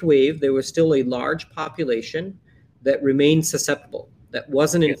first wave, there was still a large population that remained susceptible, that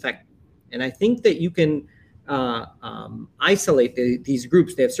wasn't infected. And I think that you can isolate these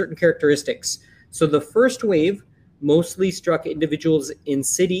groups. They have certain characteristics. So the first wave mostly struck individuals in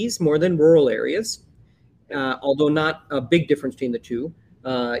cities more than rural areas, although not a big difference between the two.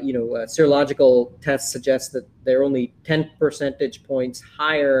 Serological tests suggest that they're only 10 percentage points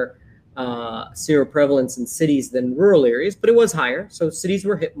higher seroprevalence in cities than rural areas, but it was higher. So cities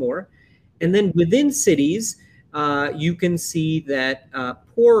were hit more. And then within cities, you can see that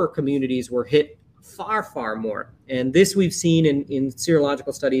poorer communities were hit far, far more. And this we've seen in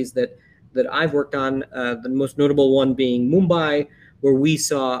serological studies that I've worked on, the most notable one being Mumbai, where we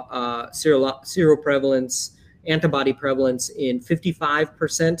saw seroprevalence, antibody prevalence in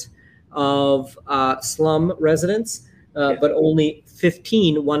 55% of slum residents, but only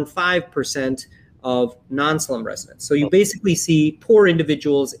 15% of non-slum residents. So you basically see poor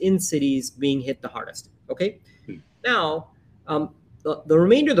individuals in cities being hit the hardest. Okay. Now, the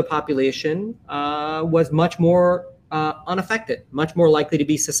remainder of the population was much more unaffected, much more likely to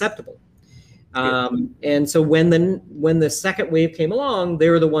be susceptible. And so when the second wave came along, they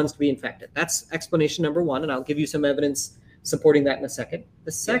were the ones to be infected. That's explanation number one, and I'll give you some evidence supporting that in a second.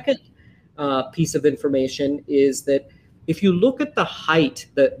 The second piece of information is that if you look at the height,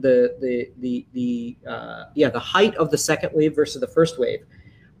 the height of the second wave versus the first wave,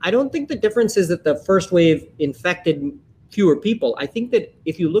 I don't think the difference is that the first wave infected fewer people. I think that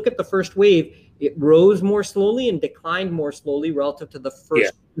if you look at the first wave, it rose more slowly and declined more slowly relative to the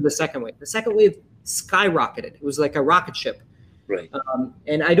second wave. The second wave skyrocketed. It was like a rocket ship. Right.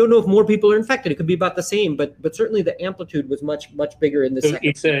 And I don't know if more people are infected. It could be about the same, but certainly the amplitude was much bigger in the second.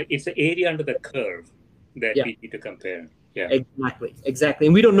 It's an area under the curve that we need to compare. Yeah. Exactly.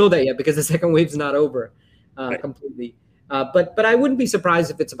 And we don't know that yet because the second wave's not over completely. But I wouldn't be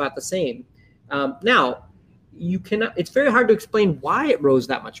surprised if it's about the same. Now, you cannot. It's very hard to explain why it rose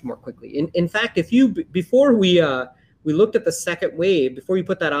that much more quickly. In fact, before we looked at the second wave, before you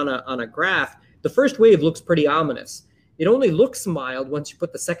put that on a graph, the first wave looks pretty ominous. It only looks mild once you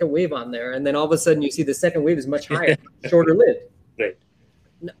put the second wave on there, and then all of a sudden you see the second wave is much higher, shorter lived. Right.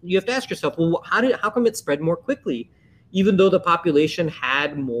 You have to ask yourself, well, how come it spread more quickly, even though the population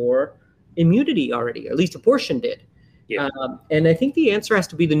had more immunity already, or at least a portion did? Yeah. And I think the answer has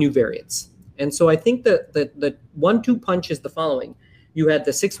to be the new variants. And so I think that the 1-2 punch is the following. You had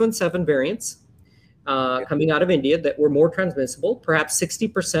the 617 variants coming out of India that were more transmissible, perhaps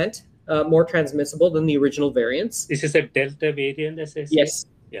 60% more transmissible than the original variants. This is a Delta variant, as I said? Yes,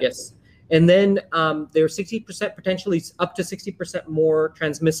 yes. And then they were 60%, potentially up to 60% more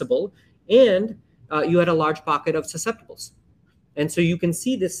transmissible. And you had a large pocket of susceptibles. And so you can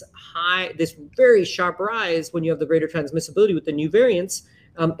see this very sharp rise when you have the greater transmissibility with the new variants.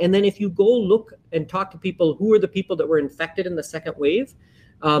 And then if you go look and talk to people, who are the people that were infected in the second wave,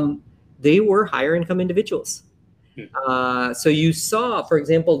 they were higher income individuals. So you saw, for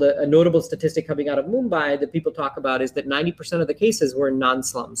example, a notable statistic coming out of Mumbai that people talk about is that 90% of the cases were in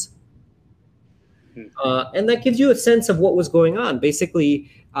non-slums. And that gives you a sense of what was going on.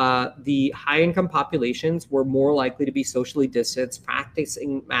 Basically, the high-income populations were more likely to be socially distanced,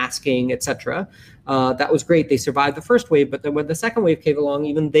 practicing masking, etc. That was great. They survived the first wave, but then when the second wave came along,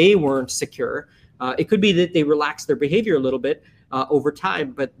 even they weren't secure. It could be that they relaxed their behavior a little bit over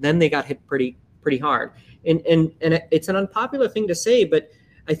time, but then they got hit pretty hard. And it's an unpopular thing to say, but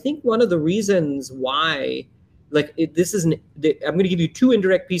I think one of the reasons why, I'm going to give you two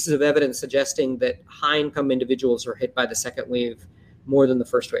indirect pieces of evidence suggesting that high-income individuals are hit by the second wave more than the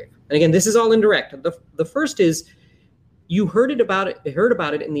first wave. And again, this is all indirect. The first is you heard about it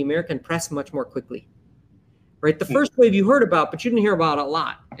in the American press much more quickly, right? The first wave you heard about, but you didn't hear about it a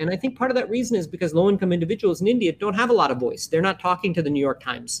lot. And I think part of that reason is because low-income individuals in India don't have a lot of voice. They're not talking to the New York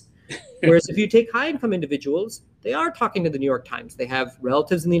Times. Whereas if you take high-income individuals, they are talking to the New York Times. They have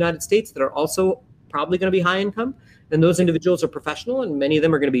relatives in the United States that are also probably going to be high income. And those individuals are professional, and many of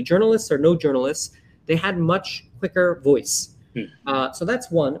them are going to be journalists or no journalists. They had much quicker voice. So that's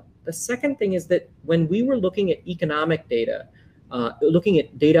one. The second thing is that when we were looking at economic data, looking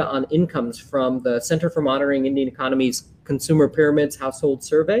at data on incomes from the Center for Monitoring Indian Economy's Consumer Pyramids Household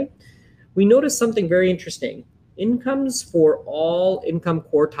Survey, we noticed something very interesting. Incomes for all income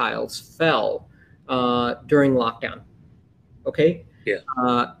quartiles fell during lockdown. Okay? Yeah.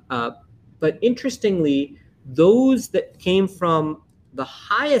 But interestingly, those that came from the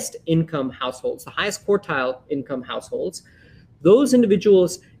highest income households, the highest quartile income households, those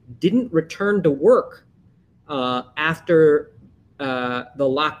individuals didn't return to work after the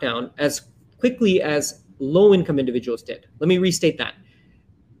lockdown as quickly as low-income individuals did. Let me restate that.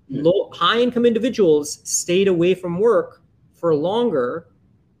 High-income individuals stayed away from work for longer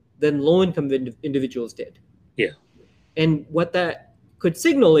than low-income individuals did. Yeah. And what that could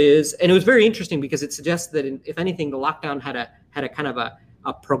signal is, and it was very interesting because it suggests that if anything, the lockdown had a kind of a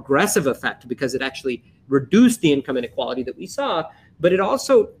progressive effect because it actually reduced the income inequality that we saw, but it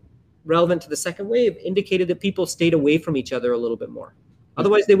also, relevant to the second wave, indicated that people stayed away from each other a little bit more.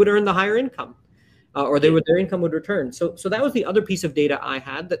 Otherwise, they would earn the higher income, or their income would return. So that was the other piece of data I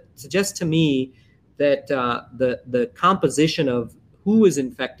had that suggests to me that the composition of who is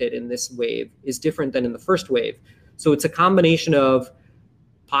infected in this wave is different than in the first wave. So it's a combination of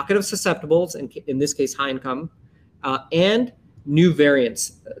pocket of susceptibles, in this case high income, and new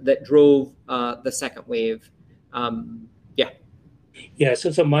variants that drove the second wave. Yeah,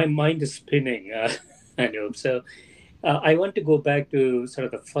 so my mind is spinning, I know. So I want to go back to sort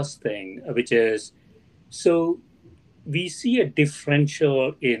of the first thing, which is, so we see a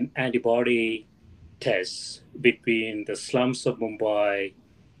differential in antibody tests between the slums of Mumbai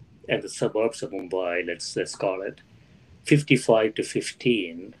and the suburbs of Mumbai, let's call it, 55 to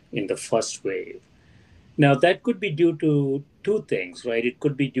 15 in the first wave. Now, that could be due to two things, right? It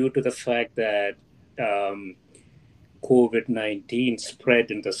could be due to the fact that COVID-19 spread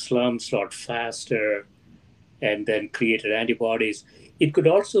in the slums a lot faster and then created antibodies. It could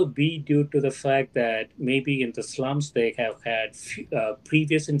also be due to the fact that maybe in the slums they have had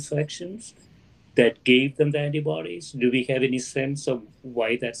previous infections that gave them the antibodies. Do we have any sense of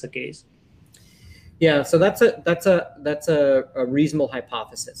why that's the case? Yeah, so that's a reasonable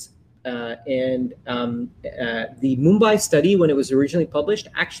hypothesis. The Mumbai study, when it was originally published,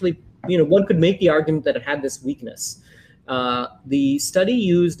 actually, one could make the argument that it had this weakness. The study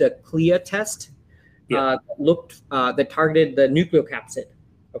used a CLIA test that targeted the nucleocapsid,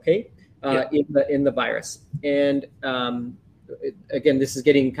 in the virus. And again, this is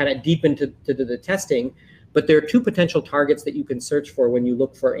getting kind of deep into the testing, but there are two potential targets that you can search for when you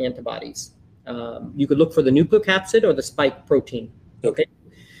look for antibodies. You could look for the nucleocapsid or the spike protein. Okay.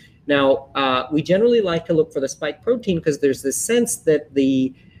 Now, we generally like to look for the spike protein because there's this sense that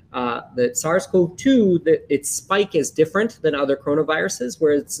the SARS-CoV-2, that its spike is different than other coronaviruses,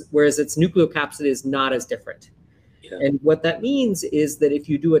 whereas its nucleocapsid is not as different. Yeah. And what that means is that if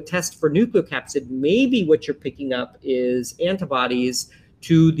you do a test for nucleocapsid, maybe what you're picking up is antibodies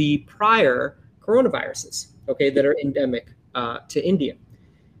to the prior coronaviruses, that are endemic to India.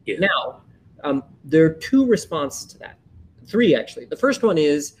 Yeah. Now, there are two responses to that. Three, actually. The first one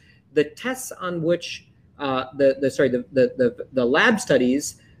is the tests on which the lab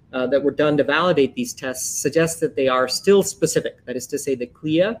studies that were done to validate these tests suggest that they are still specific. That is to say, the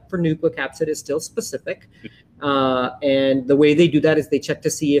CLIA for nucleocapsid is still specific. And the way they do that is they check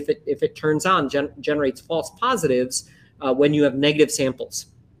to see if it turns on, generates false positives when you have negative samples.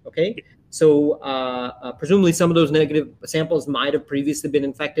 Okay. So presumably some of those negative samples might have previously been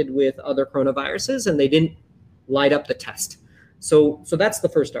infected with other coronaviruses and they didn't light up the test. So that's the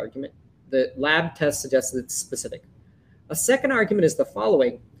first argument. The lab test suggests that it's specific. A second argument is the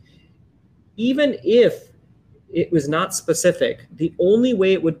following. Even if it was not specific, the only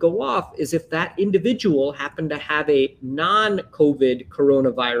way it would go off is if that individual happened to have a non-COVID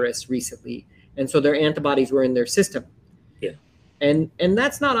coronavirus recently, and so their antibodies were in their system. Yeah. And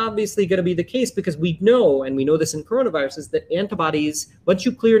that's not obviously going to be the case because we know, and we know this in coronaviruses, that antibodies, once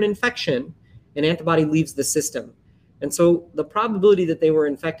you clear an infection, an antibody leaves the system. And so the probability that they were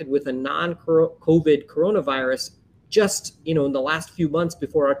infected with a non-COVID coronavirus just, in the last few months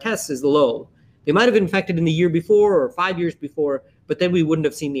before our tests is low. They might have been infected in the year before or 5 years before, but then we wouldn't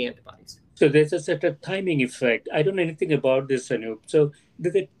have seen the antibodies. So there's a certain timing effect. I don't know anything about this, Anup. So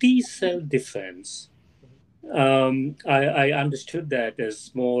the T cell defense, I understood that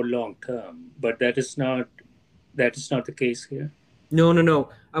as more long term, but that is not the case here. No.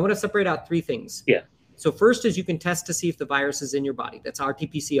 I want to separate out three things. Yeah. So first is you can test to see if the virus is in your body. That's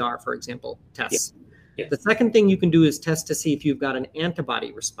RT-PCR, for example, tests. Yeah. The second thing you can do is test to see if you've got an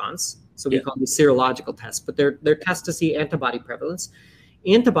antibody response. So we call these serological tests, but they're tests to see antibody prevalence.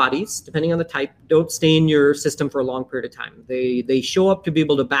 Antibodies, depending on the type, don't stay in your system for a long period of time. They show up to be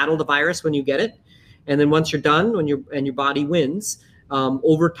able to battle the virus when you get it, and then once you're done, when your body wins,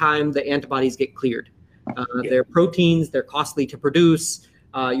 over time the antibodies get cleared. They're proteins. They're costly to produce.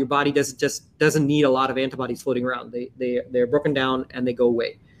 Your body doesn't need a lot of antibodies floating around. They're broken down and they go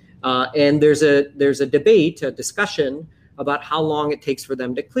away. And there's a debate, a discussion about how long it takes for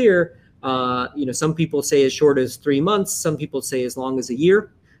them to clear. Some people say as short as 3 months. Some people say as long as a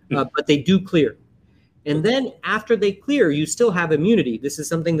year, but they do clear. And then after they clear, you still have immunity. This is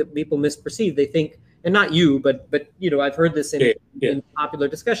something that people misperceive. They think, and not you, but I've heard this in popular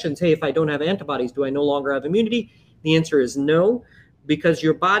discussions. Hey, if I don't have antibodies, do I no longer have immunity? The answer is no, because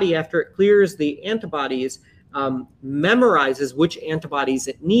your body, after it clears the antibodies, memorizes which antibodies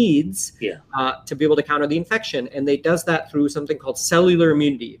it needs to be able to counter the infection. And they does that through something called cellular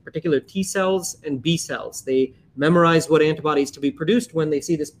immunity, in particular T cells and B cells. They memorize what antibodies to be produced when they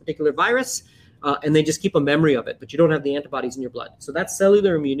see this particular virus, and they just keep a memory of it, but you don't have the antibodies in your blood. So that's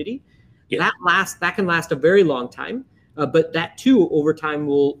cellular immunity. That can last a very long time, but that too over time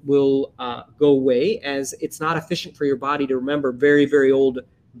will go away, as it's not efficient for your body to remember very, very old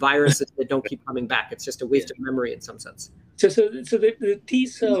viruses that don't keep coming back. It's just a waste of memory in some sense. So the T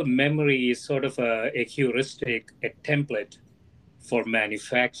cell memory is sort of a heuristic, a template for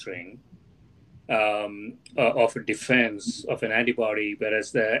manufacturing of a defense of an antibody,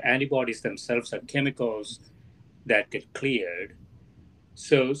 whereas the antibodies themselves are chemicals that get cleared.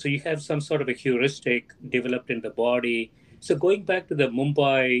 So you have some sort of a heuristic developed in the body. So going back to the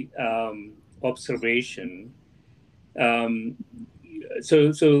Mumbai observation,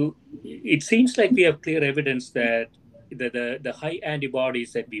 so it seems like we have clear evidence that the high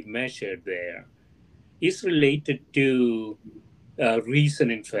antibodies that we measured there is related to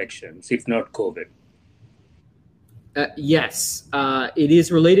recent infections, if not COVID. Yes, it is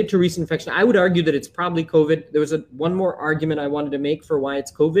related to recent infection. I would argue that it's probably COVID. There was one more argument I wanted to make for why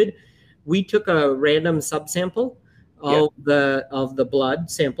it's COVID. We took a random subsample of the blood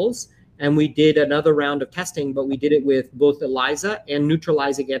samples, and we did another round of testing, but we did it with both ELISA and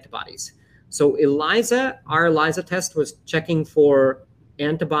neutralizing antibodies. So our ELISA test was checking for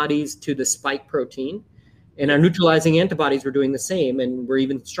antibodies to the spike protein, and our neutralizing antibodies were doing the same, and were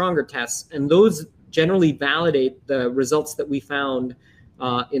even stronger tests. And those generally validate the results that we found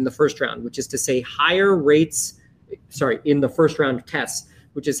in the first round, which is to say in the first round of tests,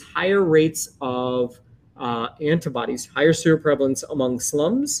 which is higher rates of antibodies, higher seroprevalence among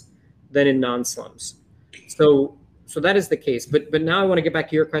slums than in non-slums. So that is the case. But now I want to get back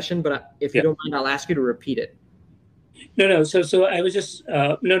to your question, but if you don't mind, I'll ask you to repeat it. No. So I was just,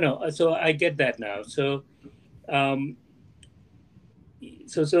 no. So I get that now. So I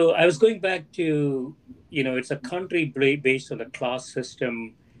was going back to, it's a country based on a class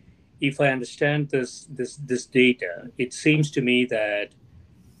system. If I understand this data, it seems to me that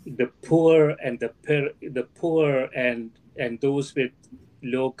the poor and those with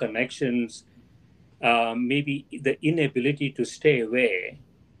low connections, maybe the inability to stay away,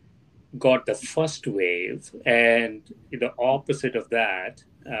 got the first wave, and the opposite of that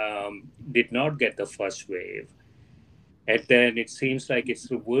did not get the first wave. And then it seems like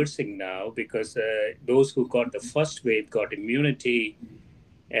it's reversing now, because those who got the first wave got immunity,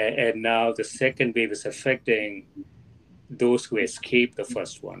 and now the second wave is affecting those who escaped the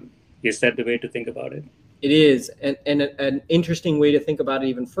first one. Is that the way to think about it? It is, and an interesting way to think about it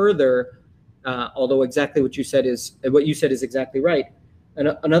even further, although exactly what you said is exactly right.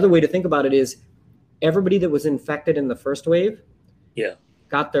 And another way to think about it is everybody that was infected in the first wave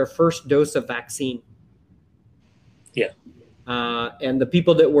got their first dose of vaccine. And the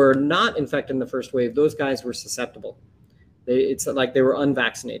people that were not infected in the first wave, those guys were susceptible. It's like they were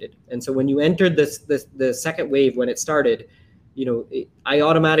unvaccinated. And so when you entered the second wave, when it started, I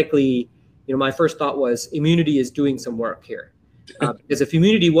automatically, my first thought was immunity is doing some work here. Because if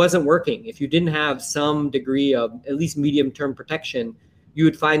immunity wasn't working, if you didn't have some degree of at least medium-term protection, you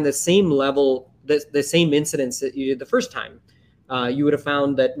would find the same level, the same incidence that you did the first time. You would have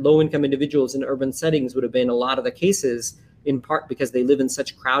found that low-income individuals in urban settings would have been a lot of the cases, in part because they live in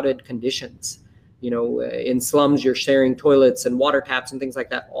such crowded conditions. In slums, you're sharing toilets and water taps and things like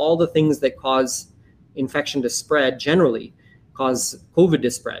that. All the things that cause infection to spread generally cause COVID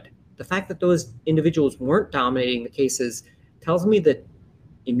to spread. The fact that those individuals weren't dominating the cases tells me that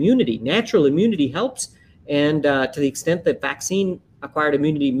natural immunity helps. And to the extent that vaccine acquired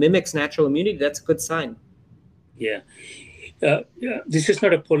immunity mimics natural immunity, that's a good sign. Yeah. This is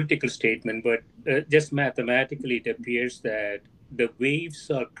not a political statement, but just mathematically, it appears that the waves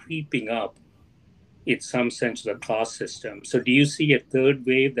are creeping up in some sense of the class system. So, do you see a third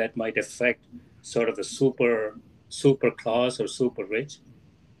wave that might affect sort of the super class or super rich?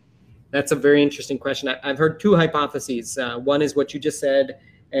 That's a very interesting question. I've heard two hypotheses. One is what you just said,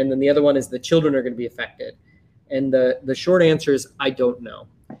 and then the other one is the children are going to be affected. And the short answer is I don't know.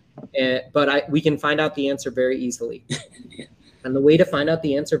 But we can find out the answer very easily. And the way to find out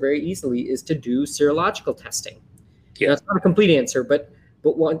the answer very easily is to do serological testing. Yeah. That's not a complete answer, but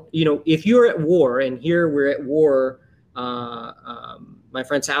one, if you're at war, and here we're at war, my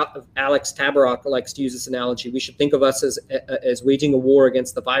friend Alex Tabarrok likes to use this analogy. We should think of us as waging a war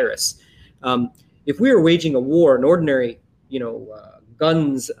against the virus. If we were waging a war, an ordinary,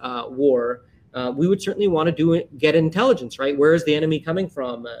 guns war, we would certainly want to get intelligence, right? Where is the enemy coming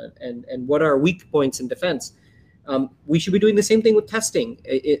from, and what are weak points in defense? We should be doing the same thing with testing,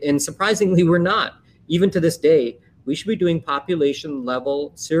 and surprisingly, we're not. Even to this day, we should be doing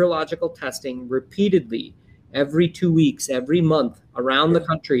population-level serological testing repeatedly, every 2 weeks, every month, around the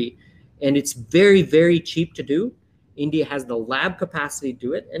country, and it's very, very cheap to do. India has the lab capacity to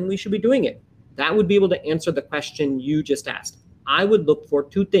do it, and we should be doing it. That would be able to answer the question you just asked. I would look for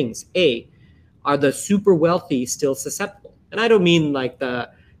two things. A, are the super wealthy still susceptible? And I don't mean like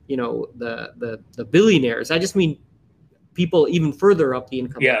the billionaires. I just mean people even further up the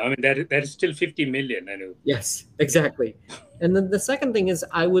income. Yeah, I mean that is still 50 million. I know. Yes, exactly. And then the second thing is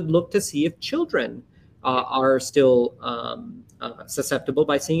I would look to see if children are still susceptible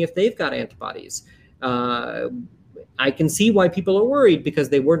by seeing if they've got antibodies. I can see why people are worried because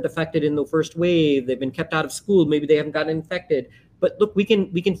they weren't affected in the first wave. They've been kept out of school. Maybe they haven't gotten infected. But look, we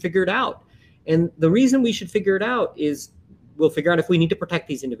can figure it out. And the reason we should figure it out is we'll figure out if we need to protect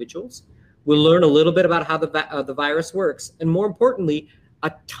these individuals. We'll learn a little bit about how the virus works. And more importantly,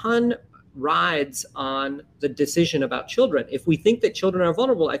 a ton rides on the decision about children. If we think that children are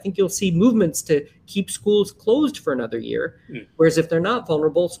vulnerable, I think you'll see movements to keep schools closed for another year. Whereas if they're not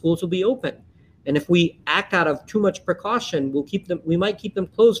vulnerable, schools will be open. And if we act out of too much precaution, we might keep them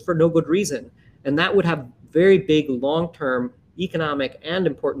closed for no good reason. And that would have very big long-term economic and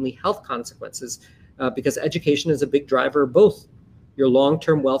importantly health consequences because education is a big driver of both your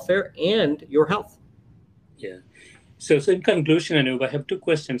long-term welfare and your health. Yeah. So in conclusion, Anup, I have two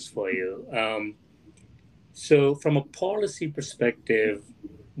questions for you. So from a policy perspective,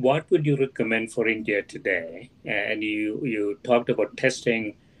 what would you recommend for India today? And you talked about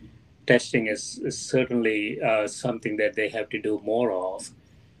testing. Testing is certainly something that they have to do more of.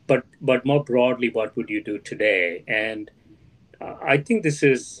 But more broadly, what would you do today? And I think this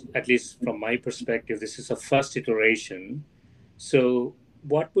is, at least from my perspective, this is a first iteration. So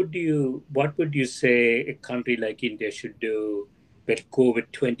what would you say a country like India should do when COVID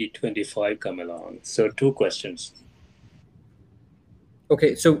 2025 come along? So two questions.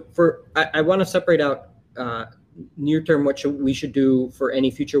 Okay, so I want to separate out near term what we should do for any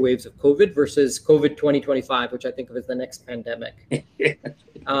future waves of COVID versus COVID 2025, which I think of as the next pandemic.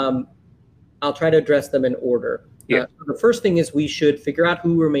 I'll try to address them in order. So the first thing is we should figure out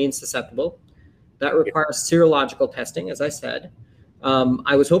who remains susceptible. That requires serological testing, as I said.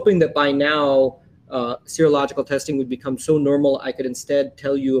 I was hoping that by now serological testing would become so normal I could instead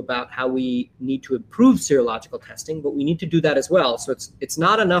tell you about how we need to improve serological testing, but we need to do that as well. So it's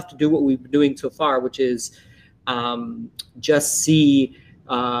not enough to do what we've been doing so far, which is just see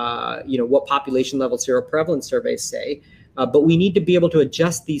what population level seroprevalence surveys say. But we need to be able to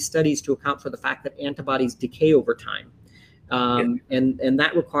adjust these studies to account for the fact that antibodies decay over time. And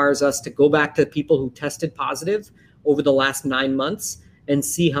that requires us to go back to people who tested positive over the last 9 months and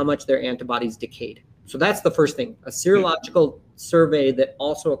see how much their antibodies decayed. So that's the first thing, a serological survey that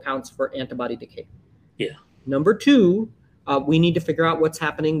also accounts for antibody decay. Yeah. Number two, we need to figure out what's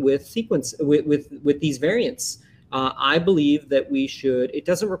happening with with these variants. I believe that we should, it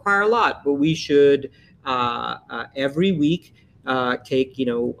doesn't require a lot, but we should every week take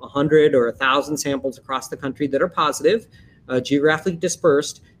 100 or 1,000 samples across the country that are positive, geographically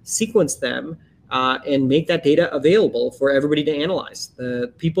dispersed, sequence them, and make that data available for everybody to analyze.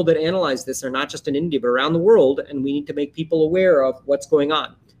 The people that analyze this are not just in India, but around the world, and we need to make people aware of what's going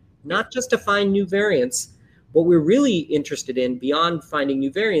on. Not just to find new variants. What we're really interested in beyond finding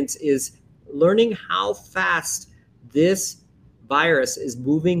new variants is learning how fast this virus is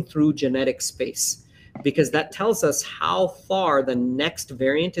moving through genetic space, because that tells us how far the next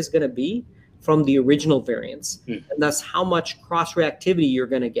variant is going to be from the original variants, and thus how much cross-reactivity you're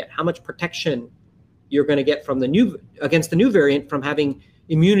going to get, how much protection you're going to get from the new variant from having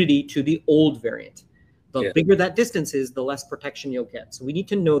immunity to the old variant. The bigger that distance is, the less protection you'll get. So we need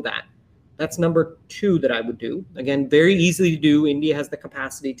to know that. That's number 2 that I would do. Again, very easy to do. India has the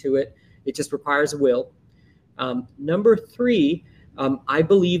capacity to it. It just requires a will. Number 3, I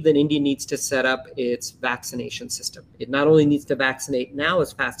believe that India needs to set up its vaccination system. It not only needs to vaccinate now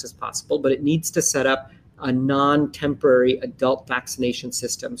as fast as possible, but it needs to set up a non-temporary adult vaccination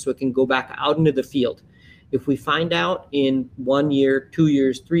system so it can go back out into the field. If we find out in 1 year, 2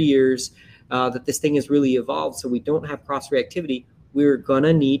 years, 3 years that this thing has really evolved so we don't have cross-reactivity, we're going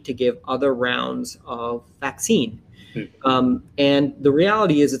to need to give other rounds of vaccine. And the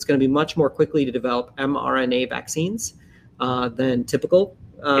reality is it's going to be much more quickly to develop mRNA vaccines than typical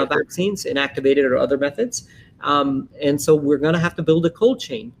vaccines, inactivated or other methods. And so we're going to have to build a cold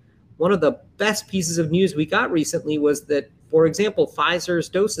chain. One of the best pieces of news we got recently was that, for example, Pfizer's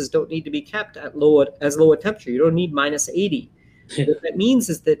doses don't need to be kept at as low a temperature. You don't need minus 80. What that means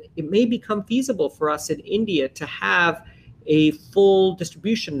is that it may become feasible for us in India to have a full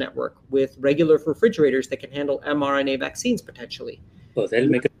distribution network with regular refrigerators that can handle mRNA vaccines potentially. Oh, that'll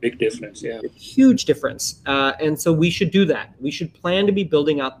make a big difference, yeah. Huge difference. And so we should do that. We should plan to be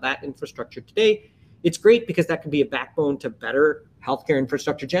building out that infrastructure today. It's great because that can be a backbone to better healthcare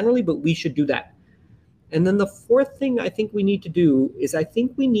infrastructure generally, but we should do that. And then the 4th thing I think we need to do is I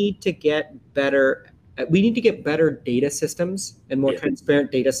think we need to get better data systems and more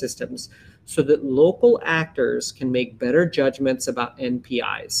transparent data systems so that local actors can make better judgments about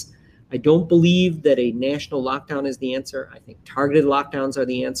NPIs. I don't believe that a national lockdown is the answer. I think targeted lockdowns are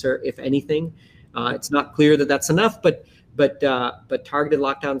the answer, if anything. It's not clear that that's enough, but targeted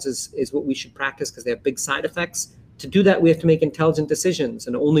lockdowns is what we should practice because they have big side effects. To do that, we have to make intelligent decisions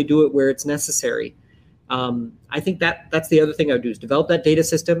and only do it where it's necessary. I think that's the other thing I would do is develop that data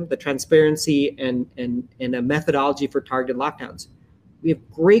system, the transparency, and a methodology for targeted lockdowns. We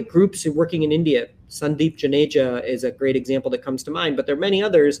have great groups working in India. Sandeep Janeja is a great example that comes to mind, but there are many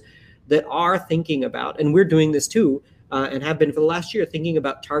others that are thinking about, and we're doing this too, and have been for the last year, thinking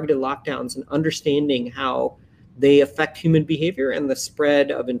about targeted lockdowns and understanding how they affect human behavior and the spread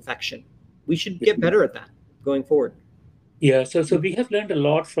of infection. We should get better at that going forward. Yeah, so we have learned a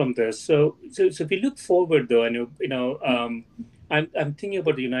lot from this. So if we look forward, though, and I'm thinking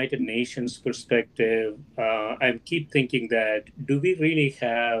about the United Nations perspective. I keep thinking that do we really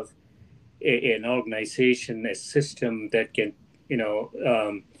have an organization, a system that can,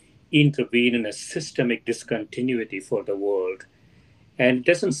 intervene in a systemic discontinuity for the world? And it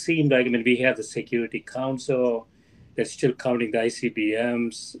doesn't seem like, we have the Security Council that's still counting the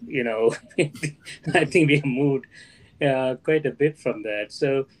ICBMs. I think we have moved quite a bit from that.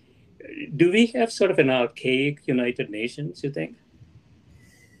 So do we have sort of an archaic United Nations, you think?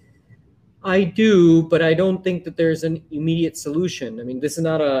 I do, but I don't think that there's an immediate solution. This is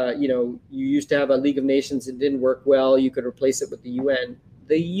not you used to have a League of Nations, it didn't work well, you could replace it with the UN.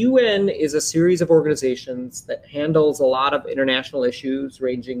 The UN is a series of organizations that handles a lot of international issues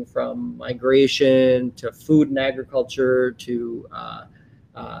ranging from migration to food and agriculture to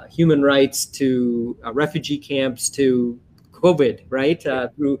human rights to refugee camps to COVID, right?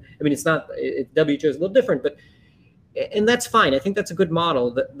 WHO is a little different, and that's fine. I think that's a good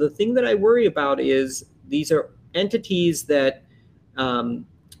model. The thing that I worry about is these are entities that don't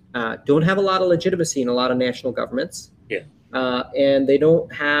have a lot of legitimacy in a lot of national governments. Yeah. And they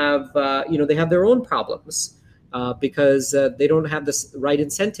don't have, they have their own problems because they don't have the right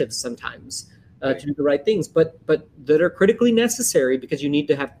incentives sometimes to do the right things, but that are critically necessary because you need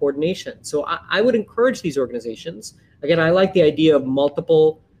to have coordination. So I would encourage these organizations. Again, I like the idea of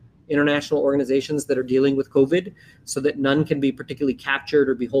multiple international organizations that are dealing with COVID so that none can be particularly captured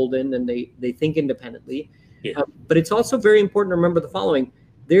or beholden and they think independently. Yeah. But it's also very important to remember the following.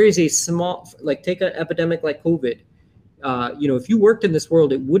 There is a small, take an epidemic like COVID. If you worked in this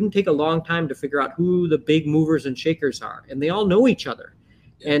world, it wouldn't take a long time to figure out who the big movers and shakers are. And they all know each other.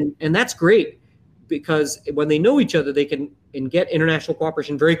 And that's great because when they know each other, they can get international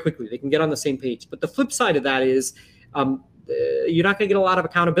cooperation very quickly. They can get on the same page. But the flip side of that is you're not going to get a lot of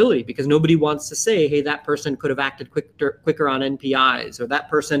accountability because nobody wants to say, hey, that person could have acted quicker on NPIs or that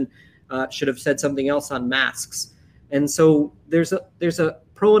person should have said something else on masks. And so there's a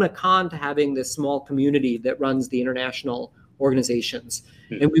pro and a con to having this small community that runs the international organizations.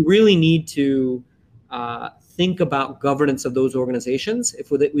 Mm-hmm. And we really need to think about governance of those organizations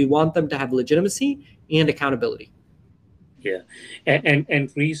if we want them to have legitimacy and accountability. Yeah,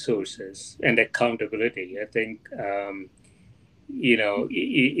 and resources and accountability. I think,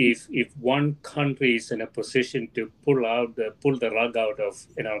 if one country is in a position to pull the rug out of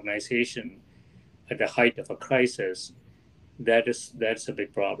an organization, at the height of a crisis, that's a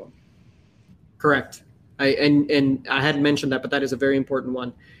big problem. Correct. I hadn't mentioned that, but that is a very important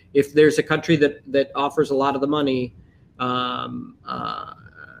one. If there's a country that offers a lot of the money, they're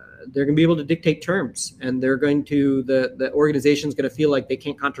going to be able to dictate terms, and they're going to the organization's going to feel like they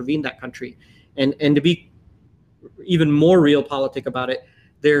can't contravene that country. And to be even more realpolitik about it,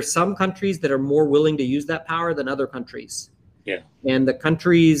 there are some countries that are more willing to use that power than other countries. Yeah. And the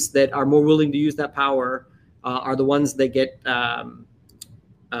countries that are more willing to use that power are the ones that get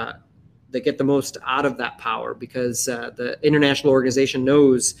the most out of that power, because the international organization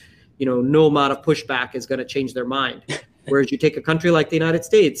knows, no amount of pushback is going to change their mind. Whereas you take a country like the United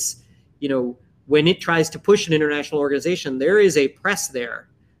States, when it tries to push an international organization, there is a press there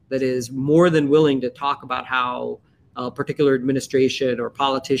that is more than willing to talk about how a particular administration or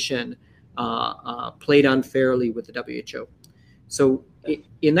politician played unfairly with the WHO. So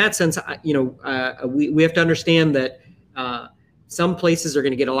in that sense, we have to understand that some places are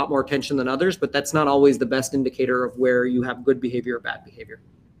going to get a lot more attention than others, but that's not always the best indicator of where you have good behavior or bad behavior.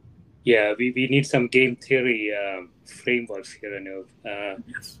 Yeah, we need some game theory frameworks here, Anup.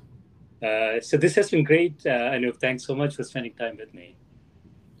 Yes. So this has been great, Anup. Thanks so much for spending time with me.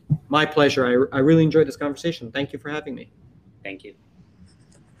 My pleasure. I really enjoyed this conversation. Thank you for having me. Thank you.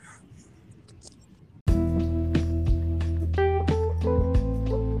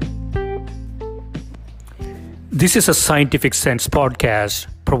 This is a Scientific Sense podcast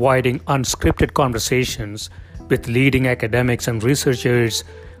providing unscripted conversations with leading academics and researchers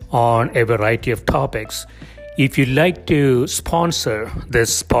on a variety of topics. If you'd like to sponsor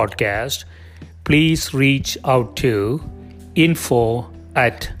this podcast, please reach out to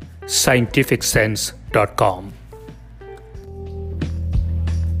info@scientificsense.com.